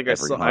 I don't think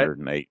every I saw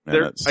 108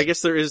 minutes. I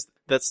guess there is.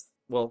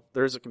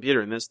 There is a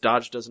computer in this.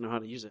 Dodge doesn't know how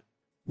to use it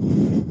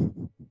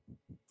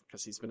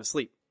because he's been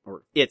asleep,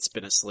 or it's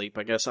been asleep.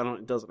 I guess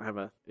It doesn't have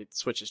it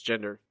switches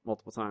gender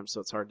multiple times,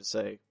 so it's hard to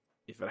say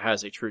if it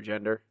has a true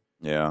gender.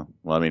 Yeah.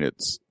 Well, I mean,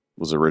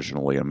 was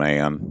originally a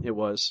man. It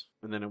was,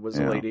 and then it was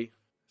a lady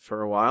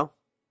for a while,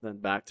 then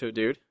back to a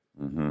dude.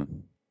 Mm-hmm.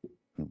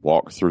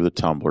 Walk through the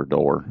Tumblr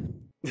door.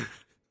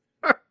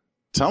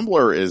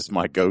 Tumblr is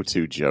my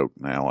go-to joke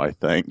now, I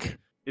think.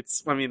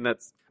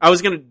 I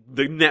was gonna,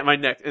 my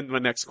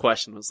next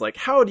question was like,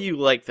 how do you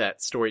like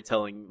that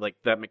storytelling, like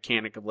that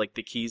mechanic of like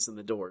the keys and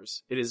the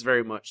doors? It is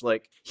very much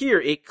like,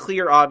 here, a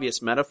clear,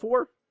 obvious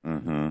metaphor,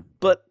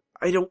 but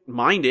I don't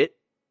mind it,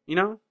 you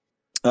know?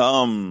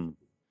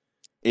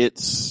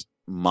 It's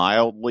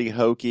mildly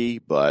hokey,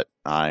 but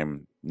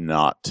I'm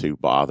not too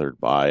bothered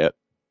by it.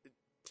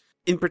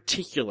 In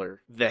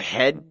particular, the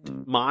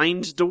head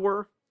mind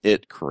door.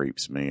 It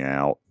creeps me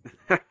out.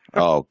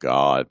 Oh,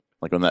 God.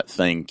 Like when that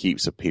thing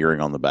keeps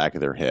appearing on the back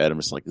of their head, I'm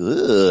just like,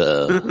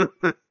 ugh.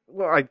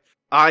 Well,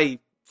 I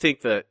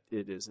think that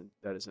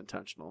that is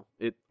intentional.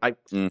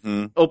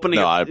 Opening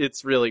up,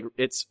 it's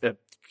a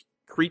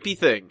creepy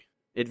thing.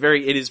 It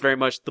is very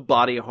much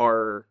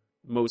the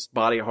most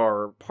body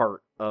horror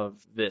part of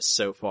this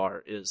so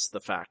far is the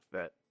fact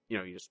that, you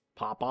know, you just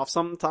pop off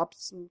some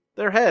tops of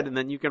their head and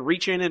then you can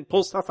reach in and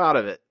pull stuff out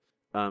of it.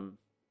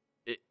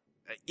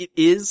 It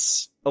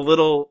is a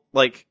little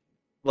like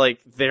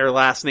their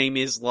last name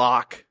is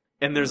Locke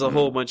and there's a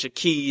whole bunch of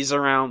keys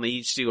around. They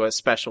each do a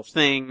special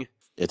thing.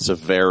 It's a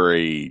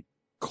very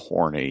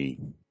corny,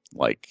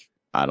 like,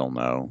 I don't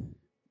know.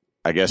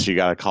 I guess you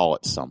gotta call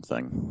it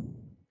something.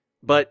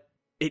 But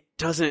it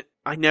doesn't,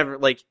 I never,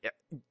 like,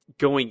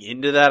 going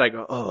into that, I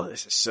go, oh,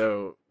 this is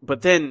so,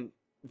 but then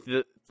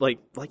like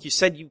you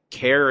said, you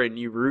care and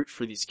you root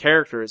for these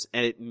characters,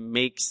 and it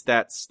makes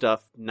that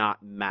stuff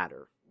not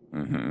matter.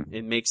 Mm-hmm.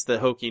 It makes the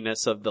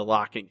hokiness of the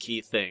Lock and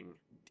Key thing.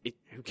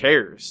 Who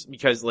cares?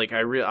 Because like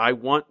I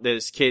want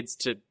those kids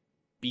to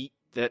beat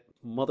that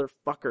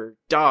motherfucker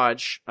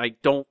Dodge. I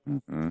don't.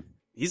 Mm-hmm.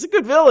 He's a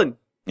good villain.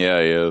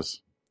 Yeah, he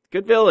is.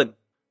 Good villain.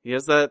 He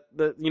has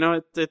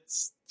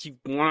it's you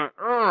want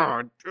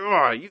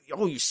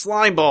you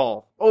slime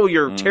ball. Oh,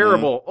 you're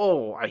terrible.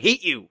 Oh, I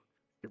hate you.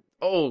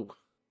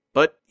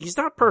 But he's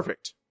not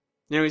perfect.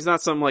 You know, he's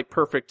not some like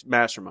perfect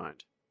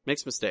mastermind.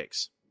 Makes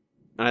mistakes.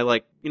 And I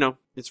like, you know,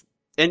 it's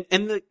and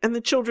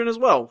the children as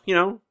well, you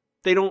know.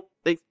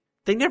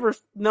 They never,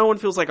 no one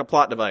feels like a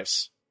plot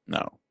device.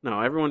 No,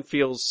 everyone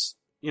feels,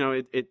 you know,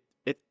 it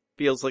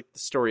feels like the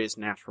story is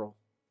natural.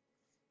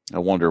 I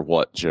wonder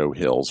what Joe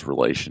Hill's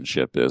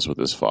relationship is with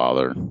his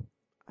father.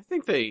 I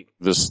think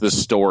this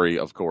story,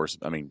 of course,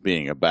 I mean,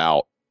 being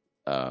about,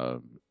 a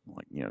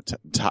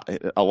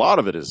lot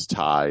of it is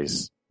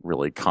Ty's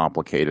really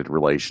complicated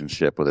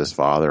relationship with his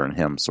father and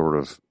him sort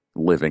of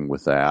living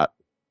with that,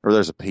 or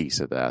there's a piece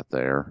of that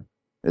there.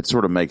 It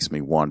sort of makes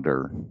me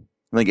wonder.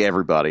 I think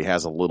everybody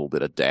has a little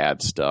bit of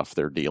dad stuff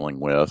they're dealing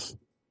with.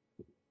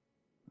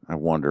 I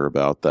wonder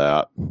about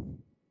that.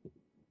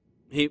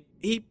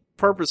 He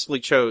purposefully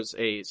chose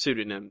a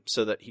pseudonym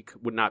so that he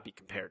would not be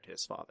compared to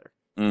his father.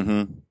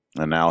 Mm-hmm.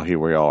 And now here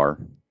we are.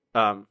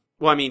 Well,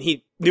 I mean,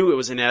 he knew it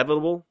was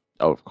inevitable.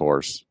 Oh, of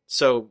course.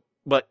 So,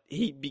 but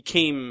he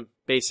became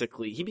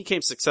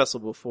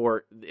successful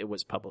before it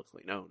was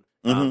publicly known.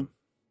 Mm-hmm.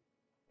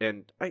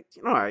 And I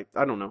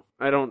don't know.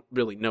 I don't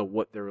really know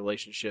what the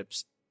relationship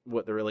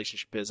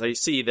is. I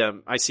see,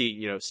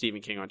 you know,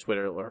 Stephen King on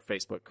Twitter or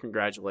Facebook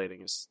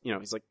congratulating us. You know,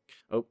 he's like,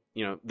 oh,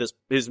 you know,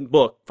 his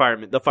book,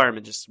 The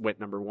Fireman just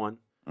went number 1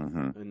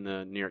 in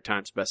the New York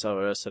Times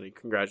bestseller list, and he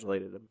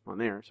congratulated him on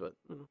there. So,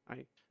 you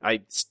know,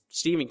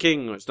 Stephen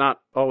King was not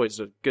always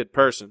a good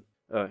person.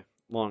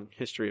 Long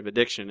history of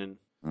addiction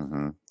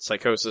and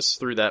psychosis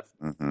through that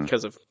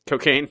because of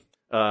cocaine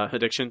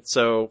addiction.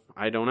 So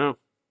I don't know.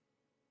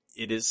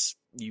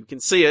 You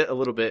can see it a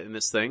little bit in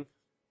this thing.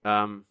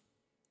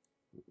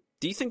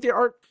 Do you think the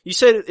art? You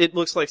said it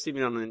looks like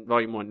Stevie Wonder in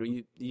Volume 1.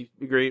 Do you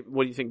agree?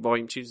 What do you think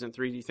Volume 2 and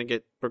 3? Do you think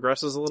it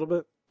progresses a little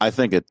bit? I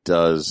think it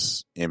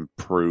does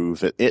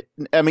improve.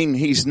 I mean,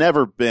 he's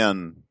never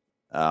been.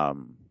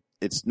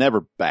 It's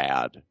never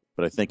bad,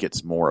 but I think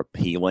it's more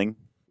appealing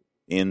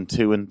in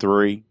 2 and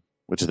 3,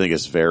 which I think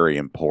is very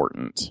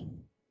important.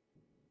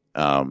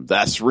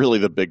 That's really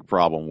the big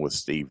problem with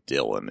Steve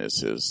Dillon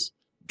is his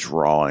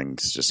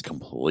drawings just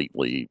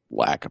completely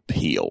lack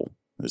appeal.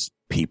 His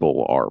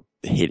people are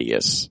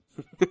hideous.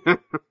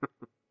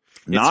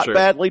 Not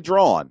badly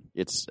drawn.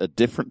 It's a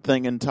different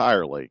thing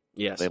entirely.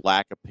 Yes. They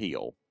lack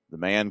appeal. The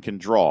man can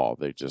draw.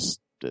 It's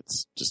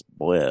just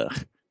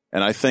bleh.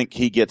 And I think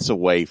he gets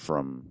away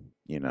from,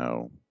 you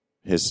know,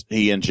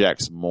 he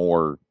injects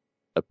more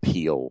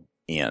appeal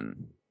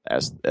in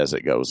as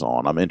it goes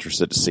on. I'm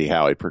interested to see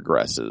how he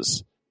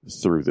progresses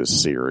through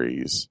this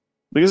series.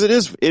 Because it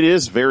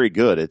is very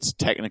good. It's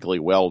technically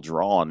well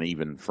drawn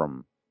even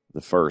from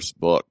the first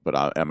book,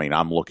 but I mean,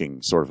 I'm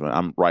looking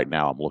I'm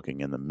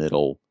looking in the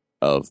middle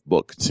of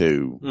book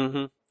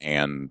 2,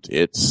 and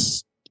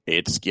it's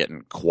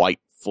getting quite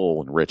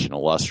full and rich and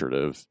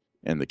illustrative,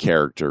 and the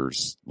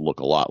characters look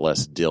a lot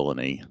less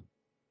Dylan-y.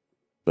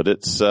 But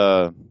it's,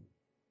 I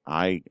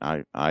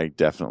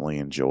definitely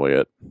enjoy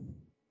it.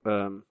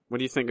 What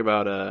do you think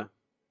about,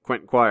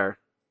 Quentin Quire?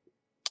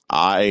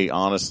 I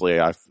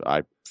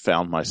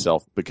found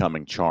myself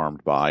becoming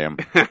charmed by him.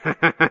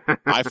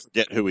 I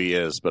forget who he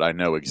is, but I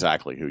know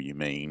exactly who you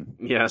mean.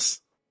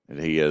 Yes.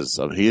 He is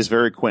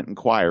very Quentin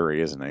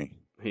Quire-y, isn't he?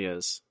 He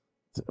is.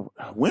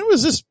 When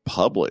was this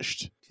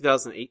published?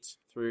 2008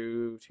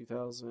 through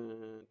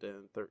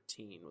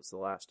 2013 was the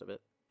last of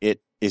it.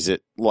 Is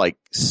it like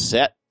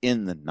set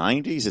in the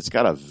 90s? It's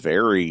got a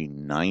very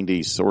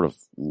 90s sort of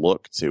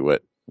look to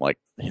it. Like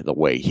the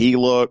way he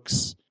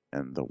looks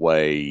and the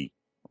way,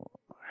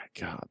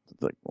 God,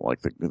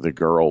 the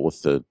girl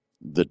with the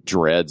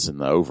dreads and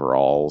the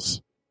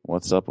overalls.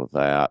 What's up with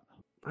that?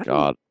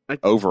 God,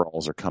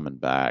 overalls are coming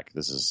back.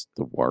 This is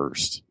the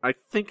worst. I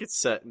think it's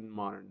set in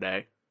modern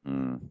day.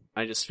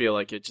 I just feel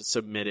like it just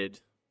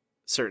omitted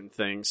certain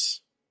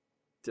things.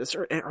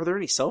 Are there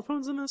any cell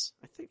phones in this?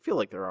 I feel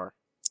like there are.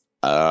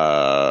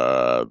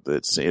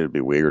 It'd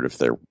be weird if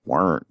there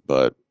weren't,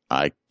 but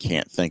I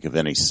can't think of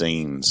any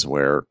scenes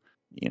where,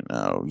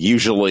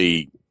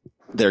 usually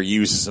there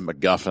uses a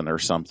MacGuffin or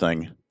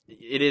something.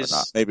 It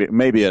is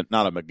maybe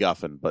not a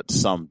MacGuffin, but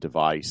some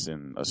device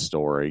in a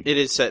story. It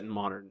is set in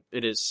modern.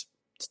 It is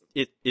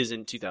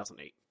in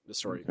 2008. The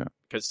story,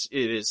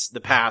 because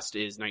the past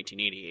is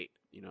 1988.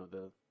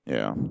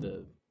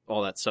 The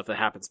all that stuff that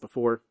happens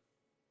before.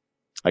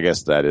 I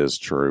guess that is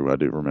true. I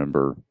do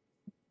remember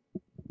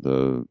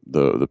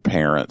the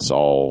parents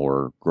all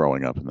were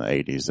growing up in the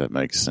 80s. That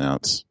makes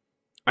sense.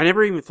 I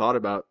never even thought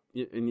about,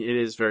 and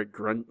it is very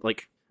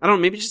like, I don't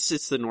know, maybe just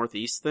it's the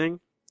Northeast thing.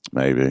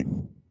 Maybe.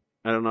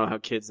 I don't know how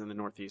kids in the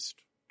Northeast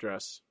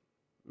dress,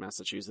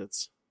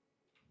 Massachusetts.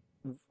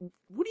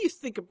 What do you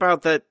think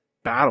about that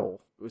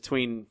battle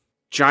between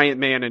Giant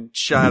Man and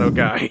Shadow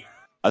Guy?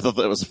 I thought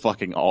that was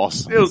fucking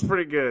awesome. It was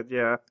pretty good,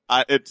 yeah.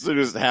 As soon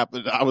as it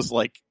happened, I was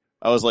like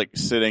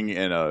sitting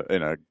in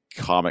a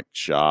comic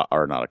shop,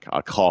 or not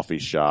a coffee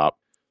shop,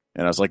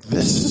 and I was like,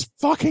 this is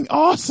fucking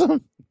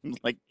awesome.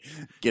 Like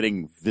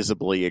getting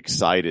visibly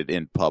excited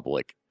in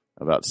public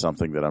about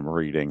something that I'm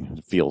reading.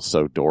 It feels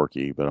so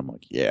dorky, but I'm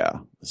like, yeah,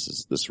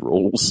 this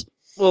rules.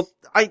 Well,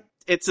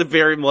 it's a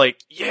very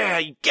yeah,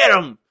 you get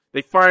him!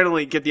 They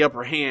finally get the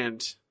upper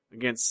hand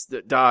against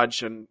the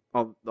Dodge and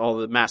all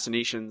the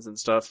machinations and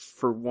stuff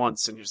for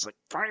once, and you're just like,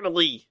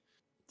 finally!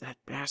 That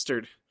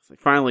bastard. They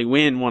finally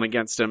win one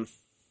against him.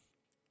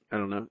 I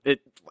don't know.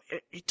 It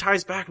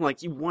ties back,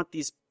 like, you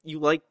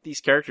like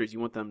these characters, you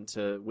want them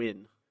to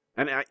win.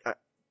 And I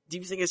do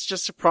you think it's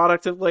just a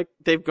product of, like,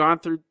 they've gone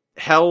through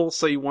hell,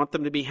 so you want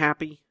them to be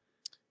happy?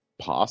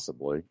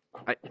 Possibly.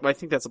 I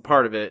think that's a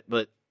part of it,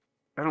 but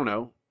I don't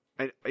know.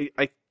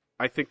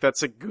 I think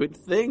that's a good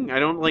thing. I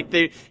don't like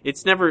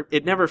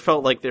it never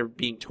felt like they're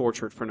being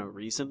tortured for no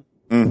reason.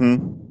 Mm-hmm.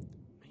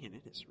 Man,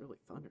 it is really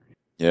thundering.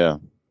 Yeah.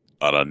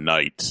 On a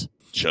night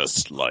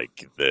just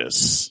like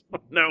this.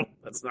 No,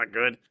 that's not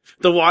good.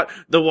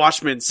 The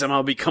Watchmen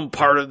somehow become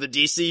part of the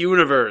DC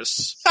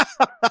universe.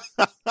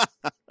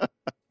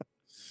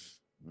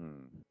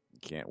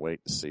 Can't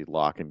wait to see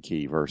Locke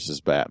Key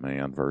versus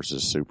Batman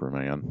versus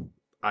Superman.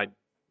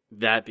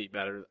 That'd be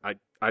better.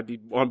 I'd be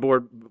on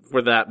board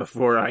for that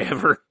before I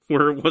ever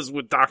was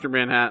with Dr.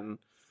 Manhattan.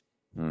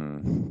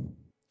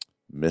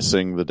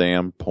 Missing the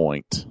damn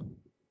point.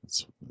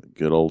 It's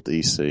good old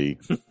DC.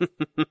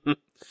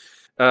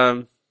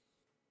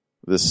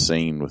 This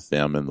scene with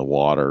them in the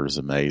water is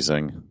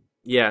amazing.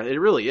 Yeah, it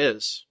really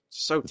is.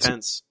 So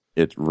tense.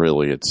 It's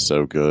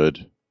so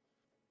good.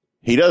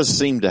 He does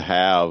seem to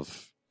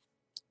have,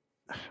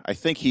 I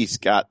think he's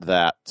got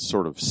that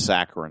sort of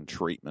saccharine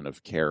treatment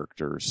of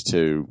characters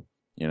too,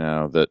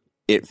 that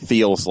it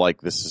feels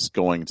like this is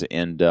going to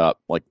end up,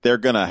 like they're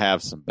going to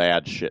have some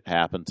bad shit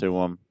happen to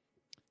them.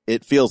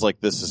 It feels like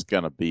this is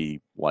going to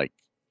be like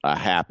a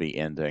happy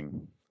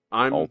ending,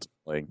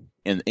 ultimately,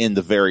 in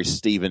the very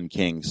Stephen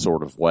King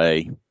sort of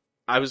way.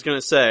 I was going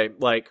to say,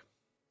 like,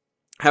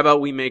 how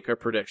about we make our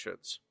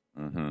predictions?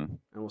 Mm-hmm. And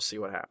we'll see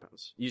what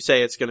happens. You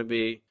say it's going to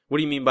be, what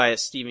do you mean by a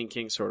Stephen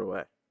King sort of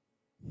way?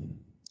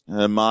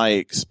 My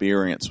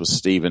experience with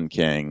Stephen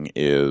King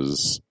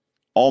is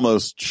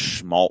almost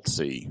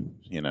schmaltzy.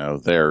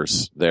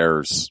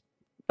 There's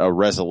a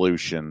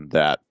resolution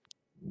that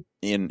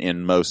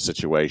in most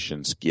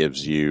situations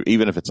gives you,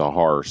 even if it's a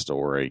horror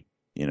story,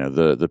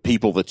 the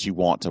people that you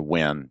want to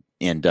win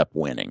end up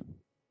winning.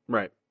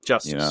 Right.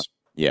 Justice.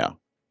 Yeah.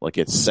 Like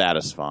it's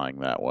satisfying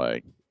that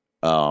way.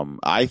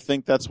 I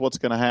think that's what's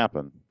going to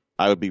happen.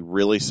 I would be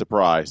really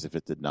surprised if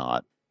it did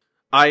not.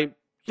 I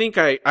think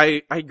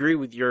I agree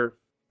with your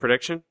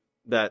prediction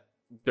that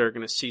they're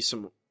going to see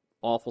some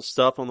awful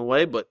stuff on the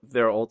way, but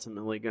they're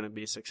ultimately going to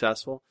be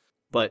successful.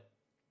 But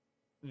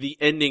the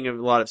ending of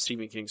a lot of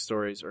Stephen King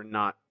stories are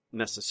not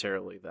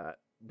necessarily that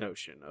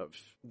notion of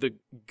the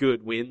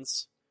good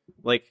wins.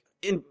 Like,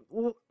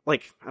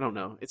 I don't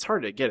know. It's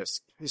hard to get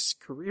his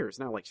career is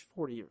now like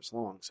 40 years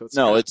long. So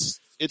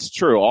it's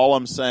true. All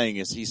I'm saying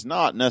is he's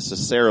not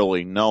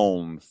necessarily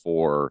known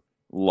for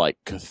like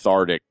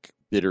cathartic,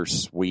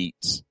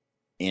 bittersweet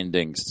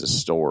endings to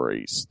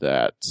stories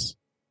that,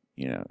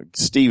 you know,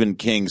 Stephen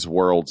King's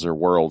worlds are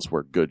worlds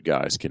where good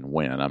guys can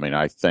win. I mean,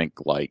 I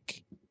think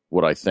like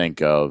what I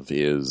think of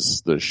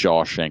is the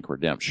Shawshank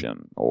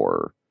Redemption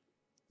or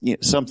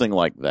something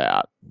like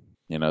that.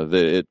 You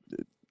know,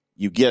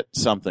 you get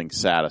something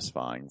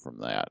satisfying from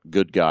that.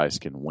 Good guys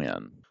can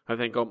win. I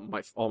think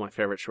all my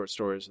favorite short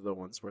stories are the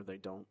ones where they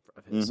don't.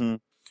 Of his.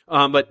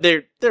 Mm-hmm. But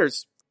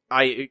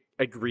I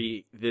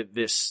agree that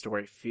this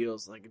story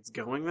feels like it's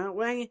going that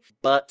way,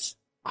 but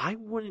I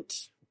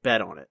wouldn't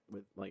bet on it.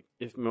 With like,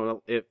 if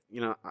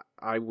you know,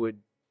 I would.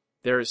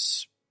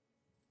 There's,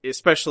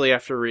 especially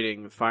after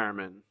reading The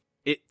Fireman.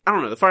 I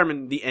don't know. The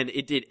Fireman, the end,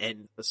 it did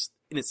end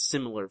in a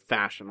similar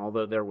fashion,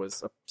 although there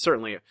was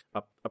certainly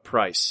a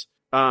price.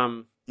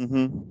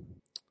 Mm-hmm.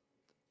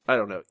 I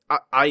don't know.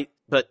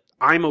 But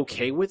I'm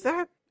okay with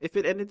that if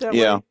it ended that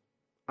way.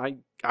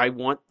 I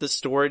want the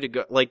story to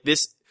go like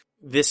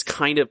this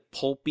kind of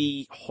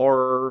pulpy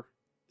horror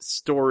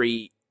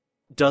story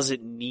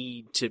doesn't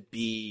need to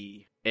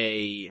be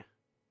a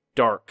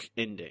dark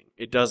ending.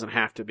 It doesn't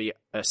have to be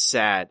a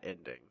sad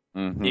ending.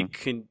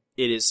 Mm-hmm.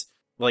 It is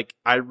like,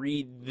 I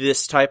read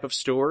this type of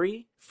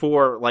story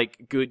for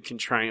like good can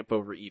triumph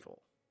over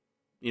evil.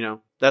 You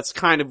know, that's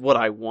kind of what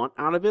I want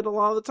out of it a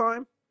lot of the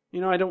time.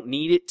 You know, I don't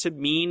need it to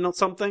mean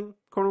something,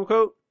 quote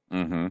unquote.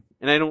 Mm-hmm.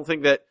 And I don't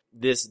think that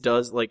this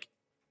does, like,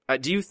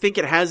 do you think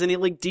it has any,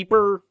 like,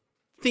 deeper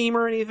theme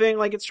or anything?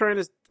 Like,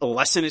 a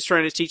lesson it's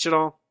trying to teach at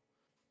all?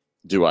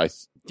 Do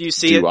you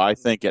see it? Do I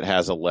think it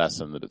has a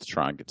lesson that it's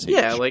trying to teach?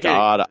 Yeah, like,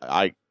 God,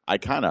 I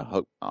kind of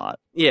hope not.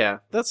 Yeah,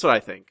 that's what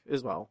I think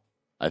as well.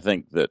 I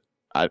think that,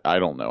 I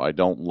don't know. I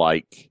don't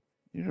like,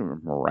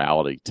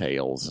 morality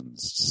tales and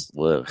it's just,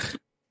 ugh.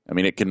 I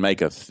mean, it can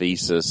make a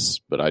thesis,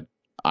 but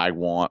I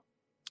want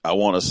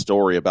a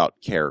story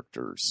about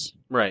characters.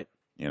 Right.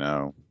 You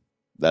know,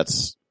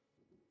 that's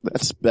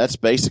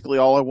basically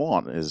all I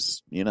want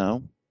is,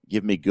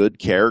 give me good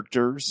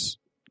characters,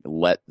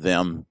 let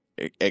them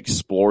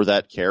explore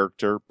that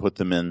character, put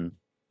them in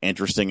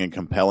interesting and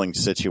compelling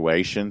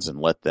situations and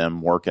let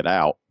them work it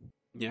out.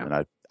 Yeah.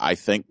 And I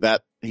think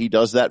that he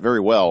does that very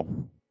well.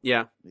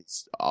 Yeah.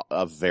 He's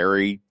a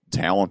very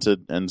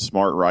talented and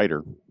smart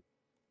writer.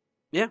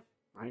 Yeah,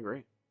 I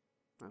agree.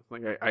 I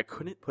think I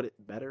couldn't put it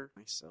better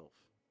myself.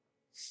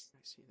 I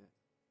see that.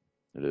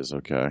 It is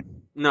okay.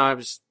 No,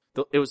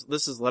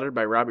 this is lettered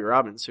by Robbie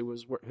Robbins, who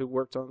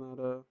worked on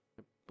that,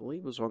 I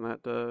believe was on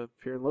that,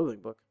 Fear and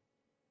Loathing book.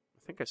 I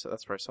think that's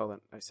where I saw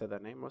that. I said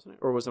that name, wasn't it?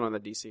 Or was it on the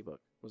DC book?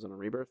 Was it on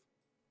Rebirth?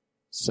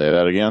 Say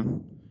that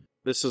again.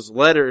 This is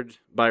lettered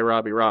by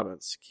Robbie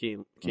Robbins,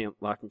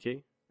 Locke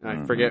Key.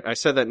 I forget. I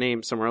said that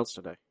name somewhere else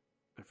today.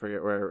 I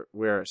forget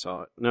where I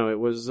saw it. No, it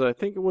was. I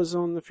think it was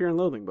on the Fear and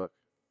Loathing book.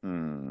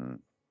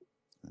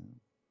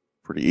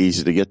 Pretty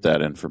easy to get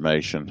that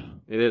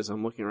information. It is.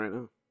 I'm looking right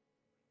now.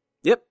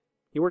 Yep,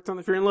 he worked on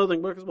the Fear and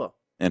Loathing book as well.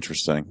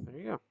 Interesting. There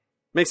you go.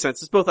 Makes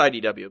sense. It's both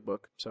IDW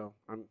book, so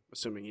I'm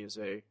assuming he is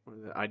one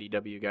of the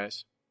IDW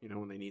guys. You know,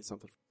 when they need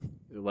something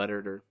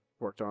lettered or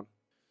worked on.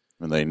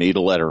 And they need a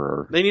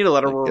letterer. They need a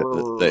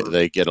letterer.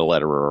 They get a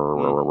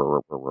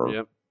letterer.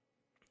 Yep.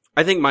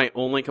 I think my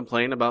only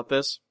complaint about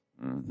this,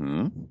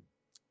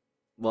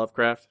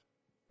 Lovecraft.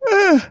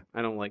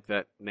 I don't like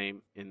that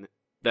name in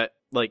that.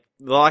 Like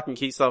the Lock and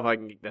Key stuff,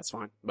 that's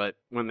fine. But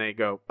when they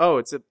go,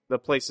 it's the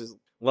place is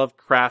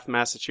Lovecraft,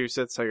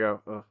 Massachusetts, I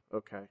go, oh,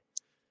 okay.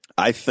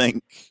 I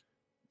think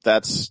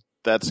that's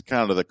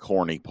kind of the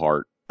corny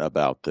part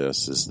about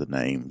this is the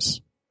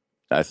names.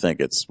 I think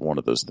it's one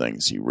of those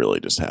things you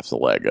really just have to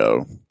let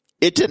go.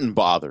 It didn't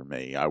bother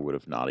me. I would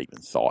have not even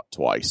thought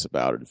twice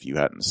about it if you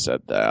hadn't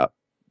said that.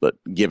 But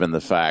given the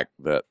fact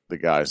that the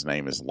guy's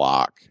name is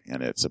Locke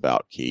and it's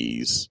about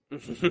keys,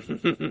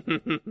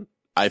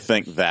 I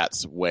think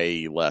that's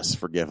way less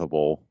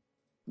forgivable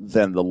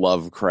than the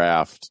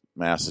Lovecraft,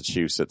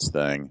 Massachusetts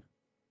thing.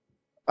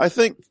 I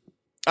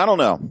don't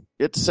know.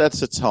 It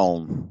sets a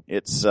tone.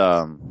 It's,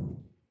 I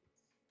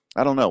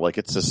don't know, like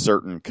it's a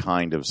certain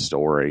kind of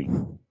story,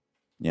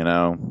 you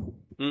know?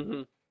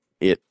 Mm-hmm.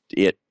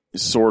 It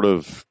sort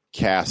of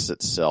casts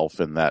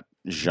itself in that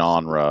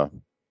genre,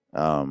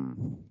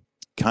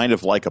 kind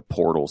of like a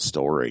Portal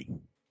story.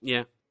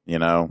 Yeah. You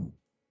know,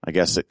 I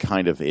guess it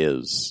kind of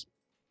is.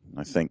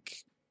 I think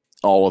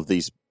all of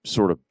these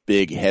sort of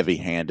big,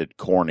 heavy-handed,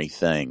 corny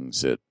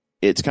things,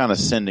 it's kind of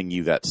sending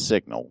you that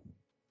signal.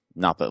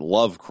 Not that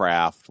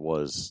Lovecraft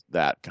was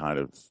that kind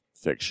of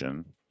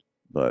fiction,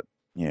 but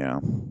yeah.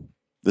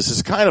 This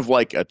is kind of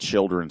like a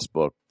children's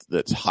book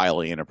that's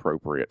highly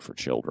inappropriate for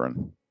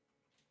children.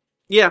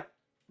 Yeah,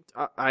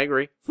 I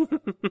agree.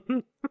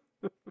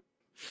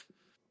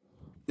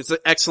 It's an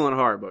excellent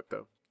horror book,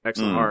 though.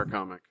 Excellent horror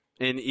comic.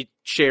 And it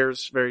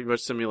shares very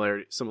much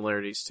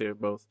similarities to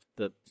both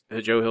the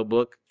Joe Hill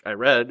book I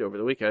read over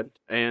the weekend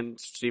and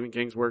Stephen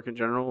King's work in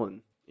general.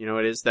 And, you know,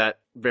 it is that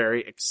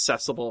very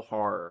accessible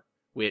horror,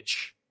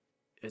 which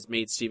has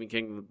made Stephen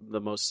King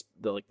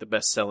the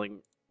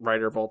best-selling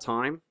writer of all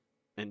time.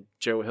 And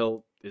Joe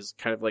Hill is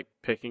kind of like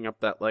picking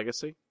up that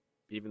legacy,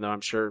 even though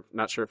I'm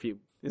not sure if he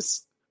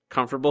is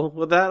comfortable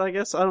with that, I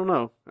guess. I don't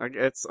know.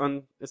 It's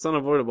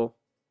unavoidable.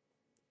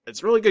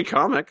 It's a really good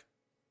comic.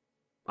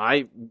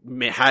 I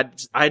had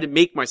to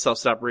make myself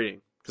stop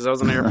reading because I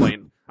was on an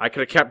airplane. I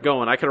could have kept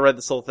going. I could have read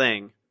this whole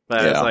thing.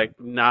 But I was like,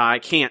 nah, I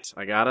can't.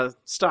 I gotta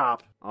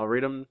stop. I'll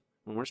read them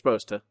when we're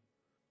supposed to.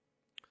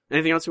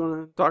 Anything else you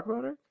want to talk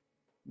about, Eric?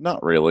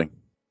 Not really.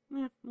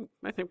 Yeah,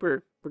 I think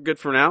we're good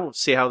for now. We'll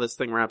see how this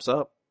thing wraps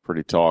up.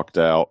 Pretty talked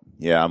out.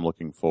 Yeah, I'm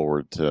looking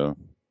forward to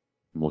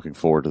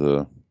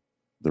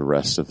the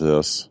rest of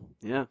this.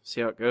 Yeah,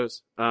 see how it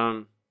goes.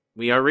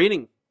 We are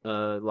reading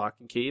Locke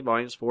Key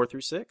volumes 4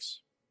 through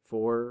 6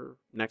 for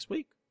next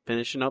week.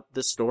 Finishing up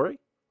this story.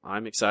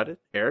 I'm excited.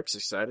 Eric's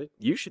excited.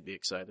 You should be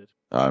excited.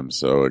 I'm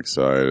so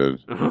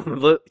excited.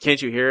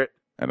 Can't you hear it?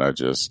 And I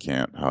just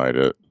can't hide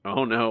it.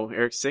 Oh no,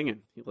 Eric's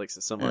singing. He likes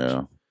it so much.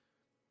 Yeah.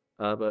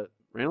 But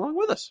read along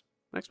with us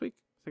next week.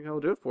 I think that'll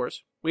do it for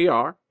us. We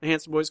are the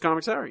Handsome Boys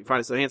Comics Hour. You can find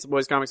us at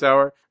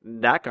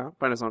handsomeboyscomicshour.com.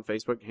 Find us on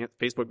Facebook,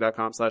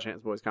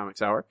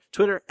 facebook.com/handsomeboyscomicshour.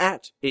 Twitter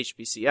at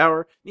HBC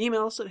Hour.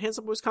 Email us at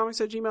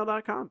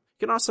handsomeboyscomics@gmail.com. You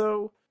can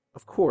also,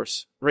 of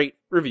course, rate,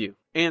 review,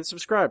 and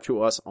subscribe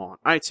to us on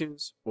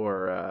iTunes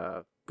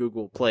or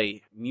Google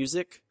Play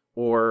Music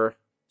or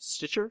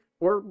Stitcher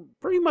or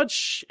pretty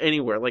much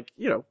anywhere. Like,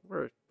 you know,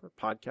 we're a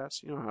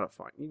podcast. You know how to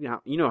find. You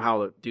know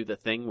how to do the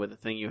thing with the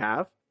thing you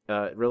have.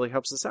 It really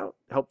helps us out.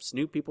 Helps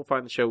new people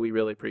find the show. We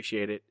really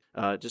appreciate it.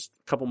 Just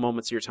a couple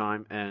moments of your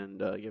time and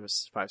give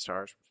us 5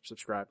 stars,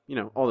 subscribe, you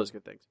know, all those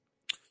good things.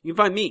 You can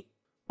find me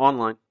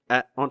online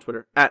on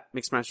Twitter at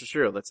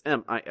MixmasterCereal. That's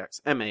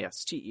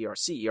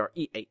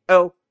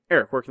MixMasterCereal.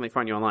 Eric, where can they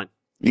find you online?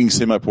 You can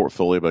see my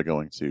portfolio by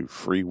going to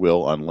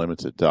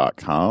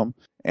freewillunlimited.com.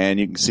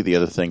 And you can see the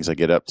other things I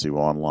get up to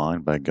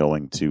online by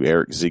going to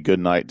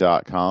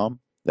ericzgoodnight.com.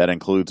 That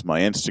includes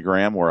my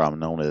Instagram, where I'm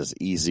known as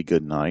Easy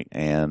Goodnight,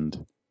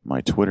 and my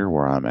Twitter,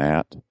 where I'm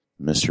at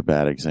Mr.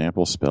 Bad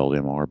Example, spelled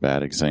MR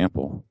Bad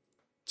Example.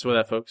 So with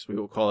that, folks, we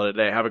will call it a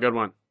day. Have a good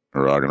one.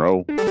 Rock and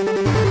roll.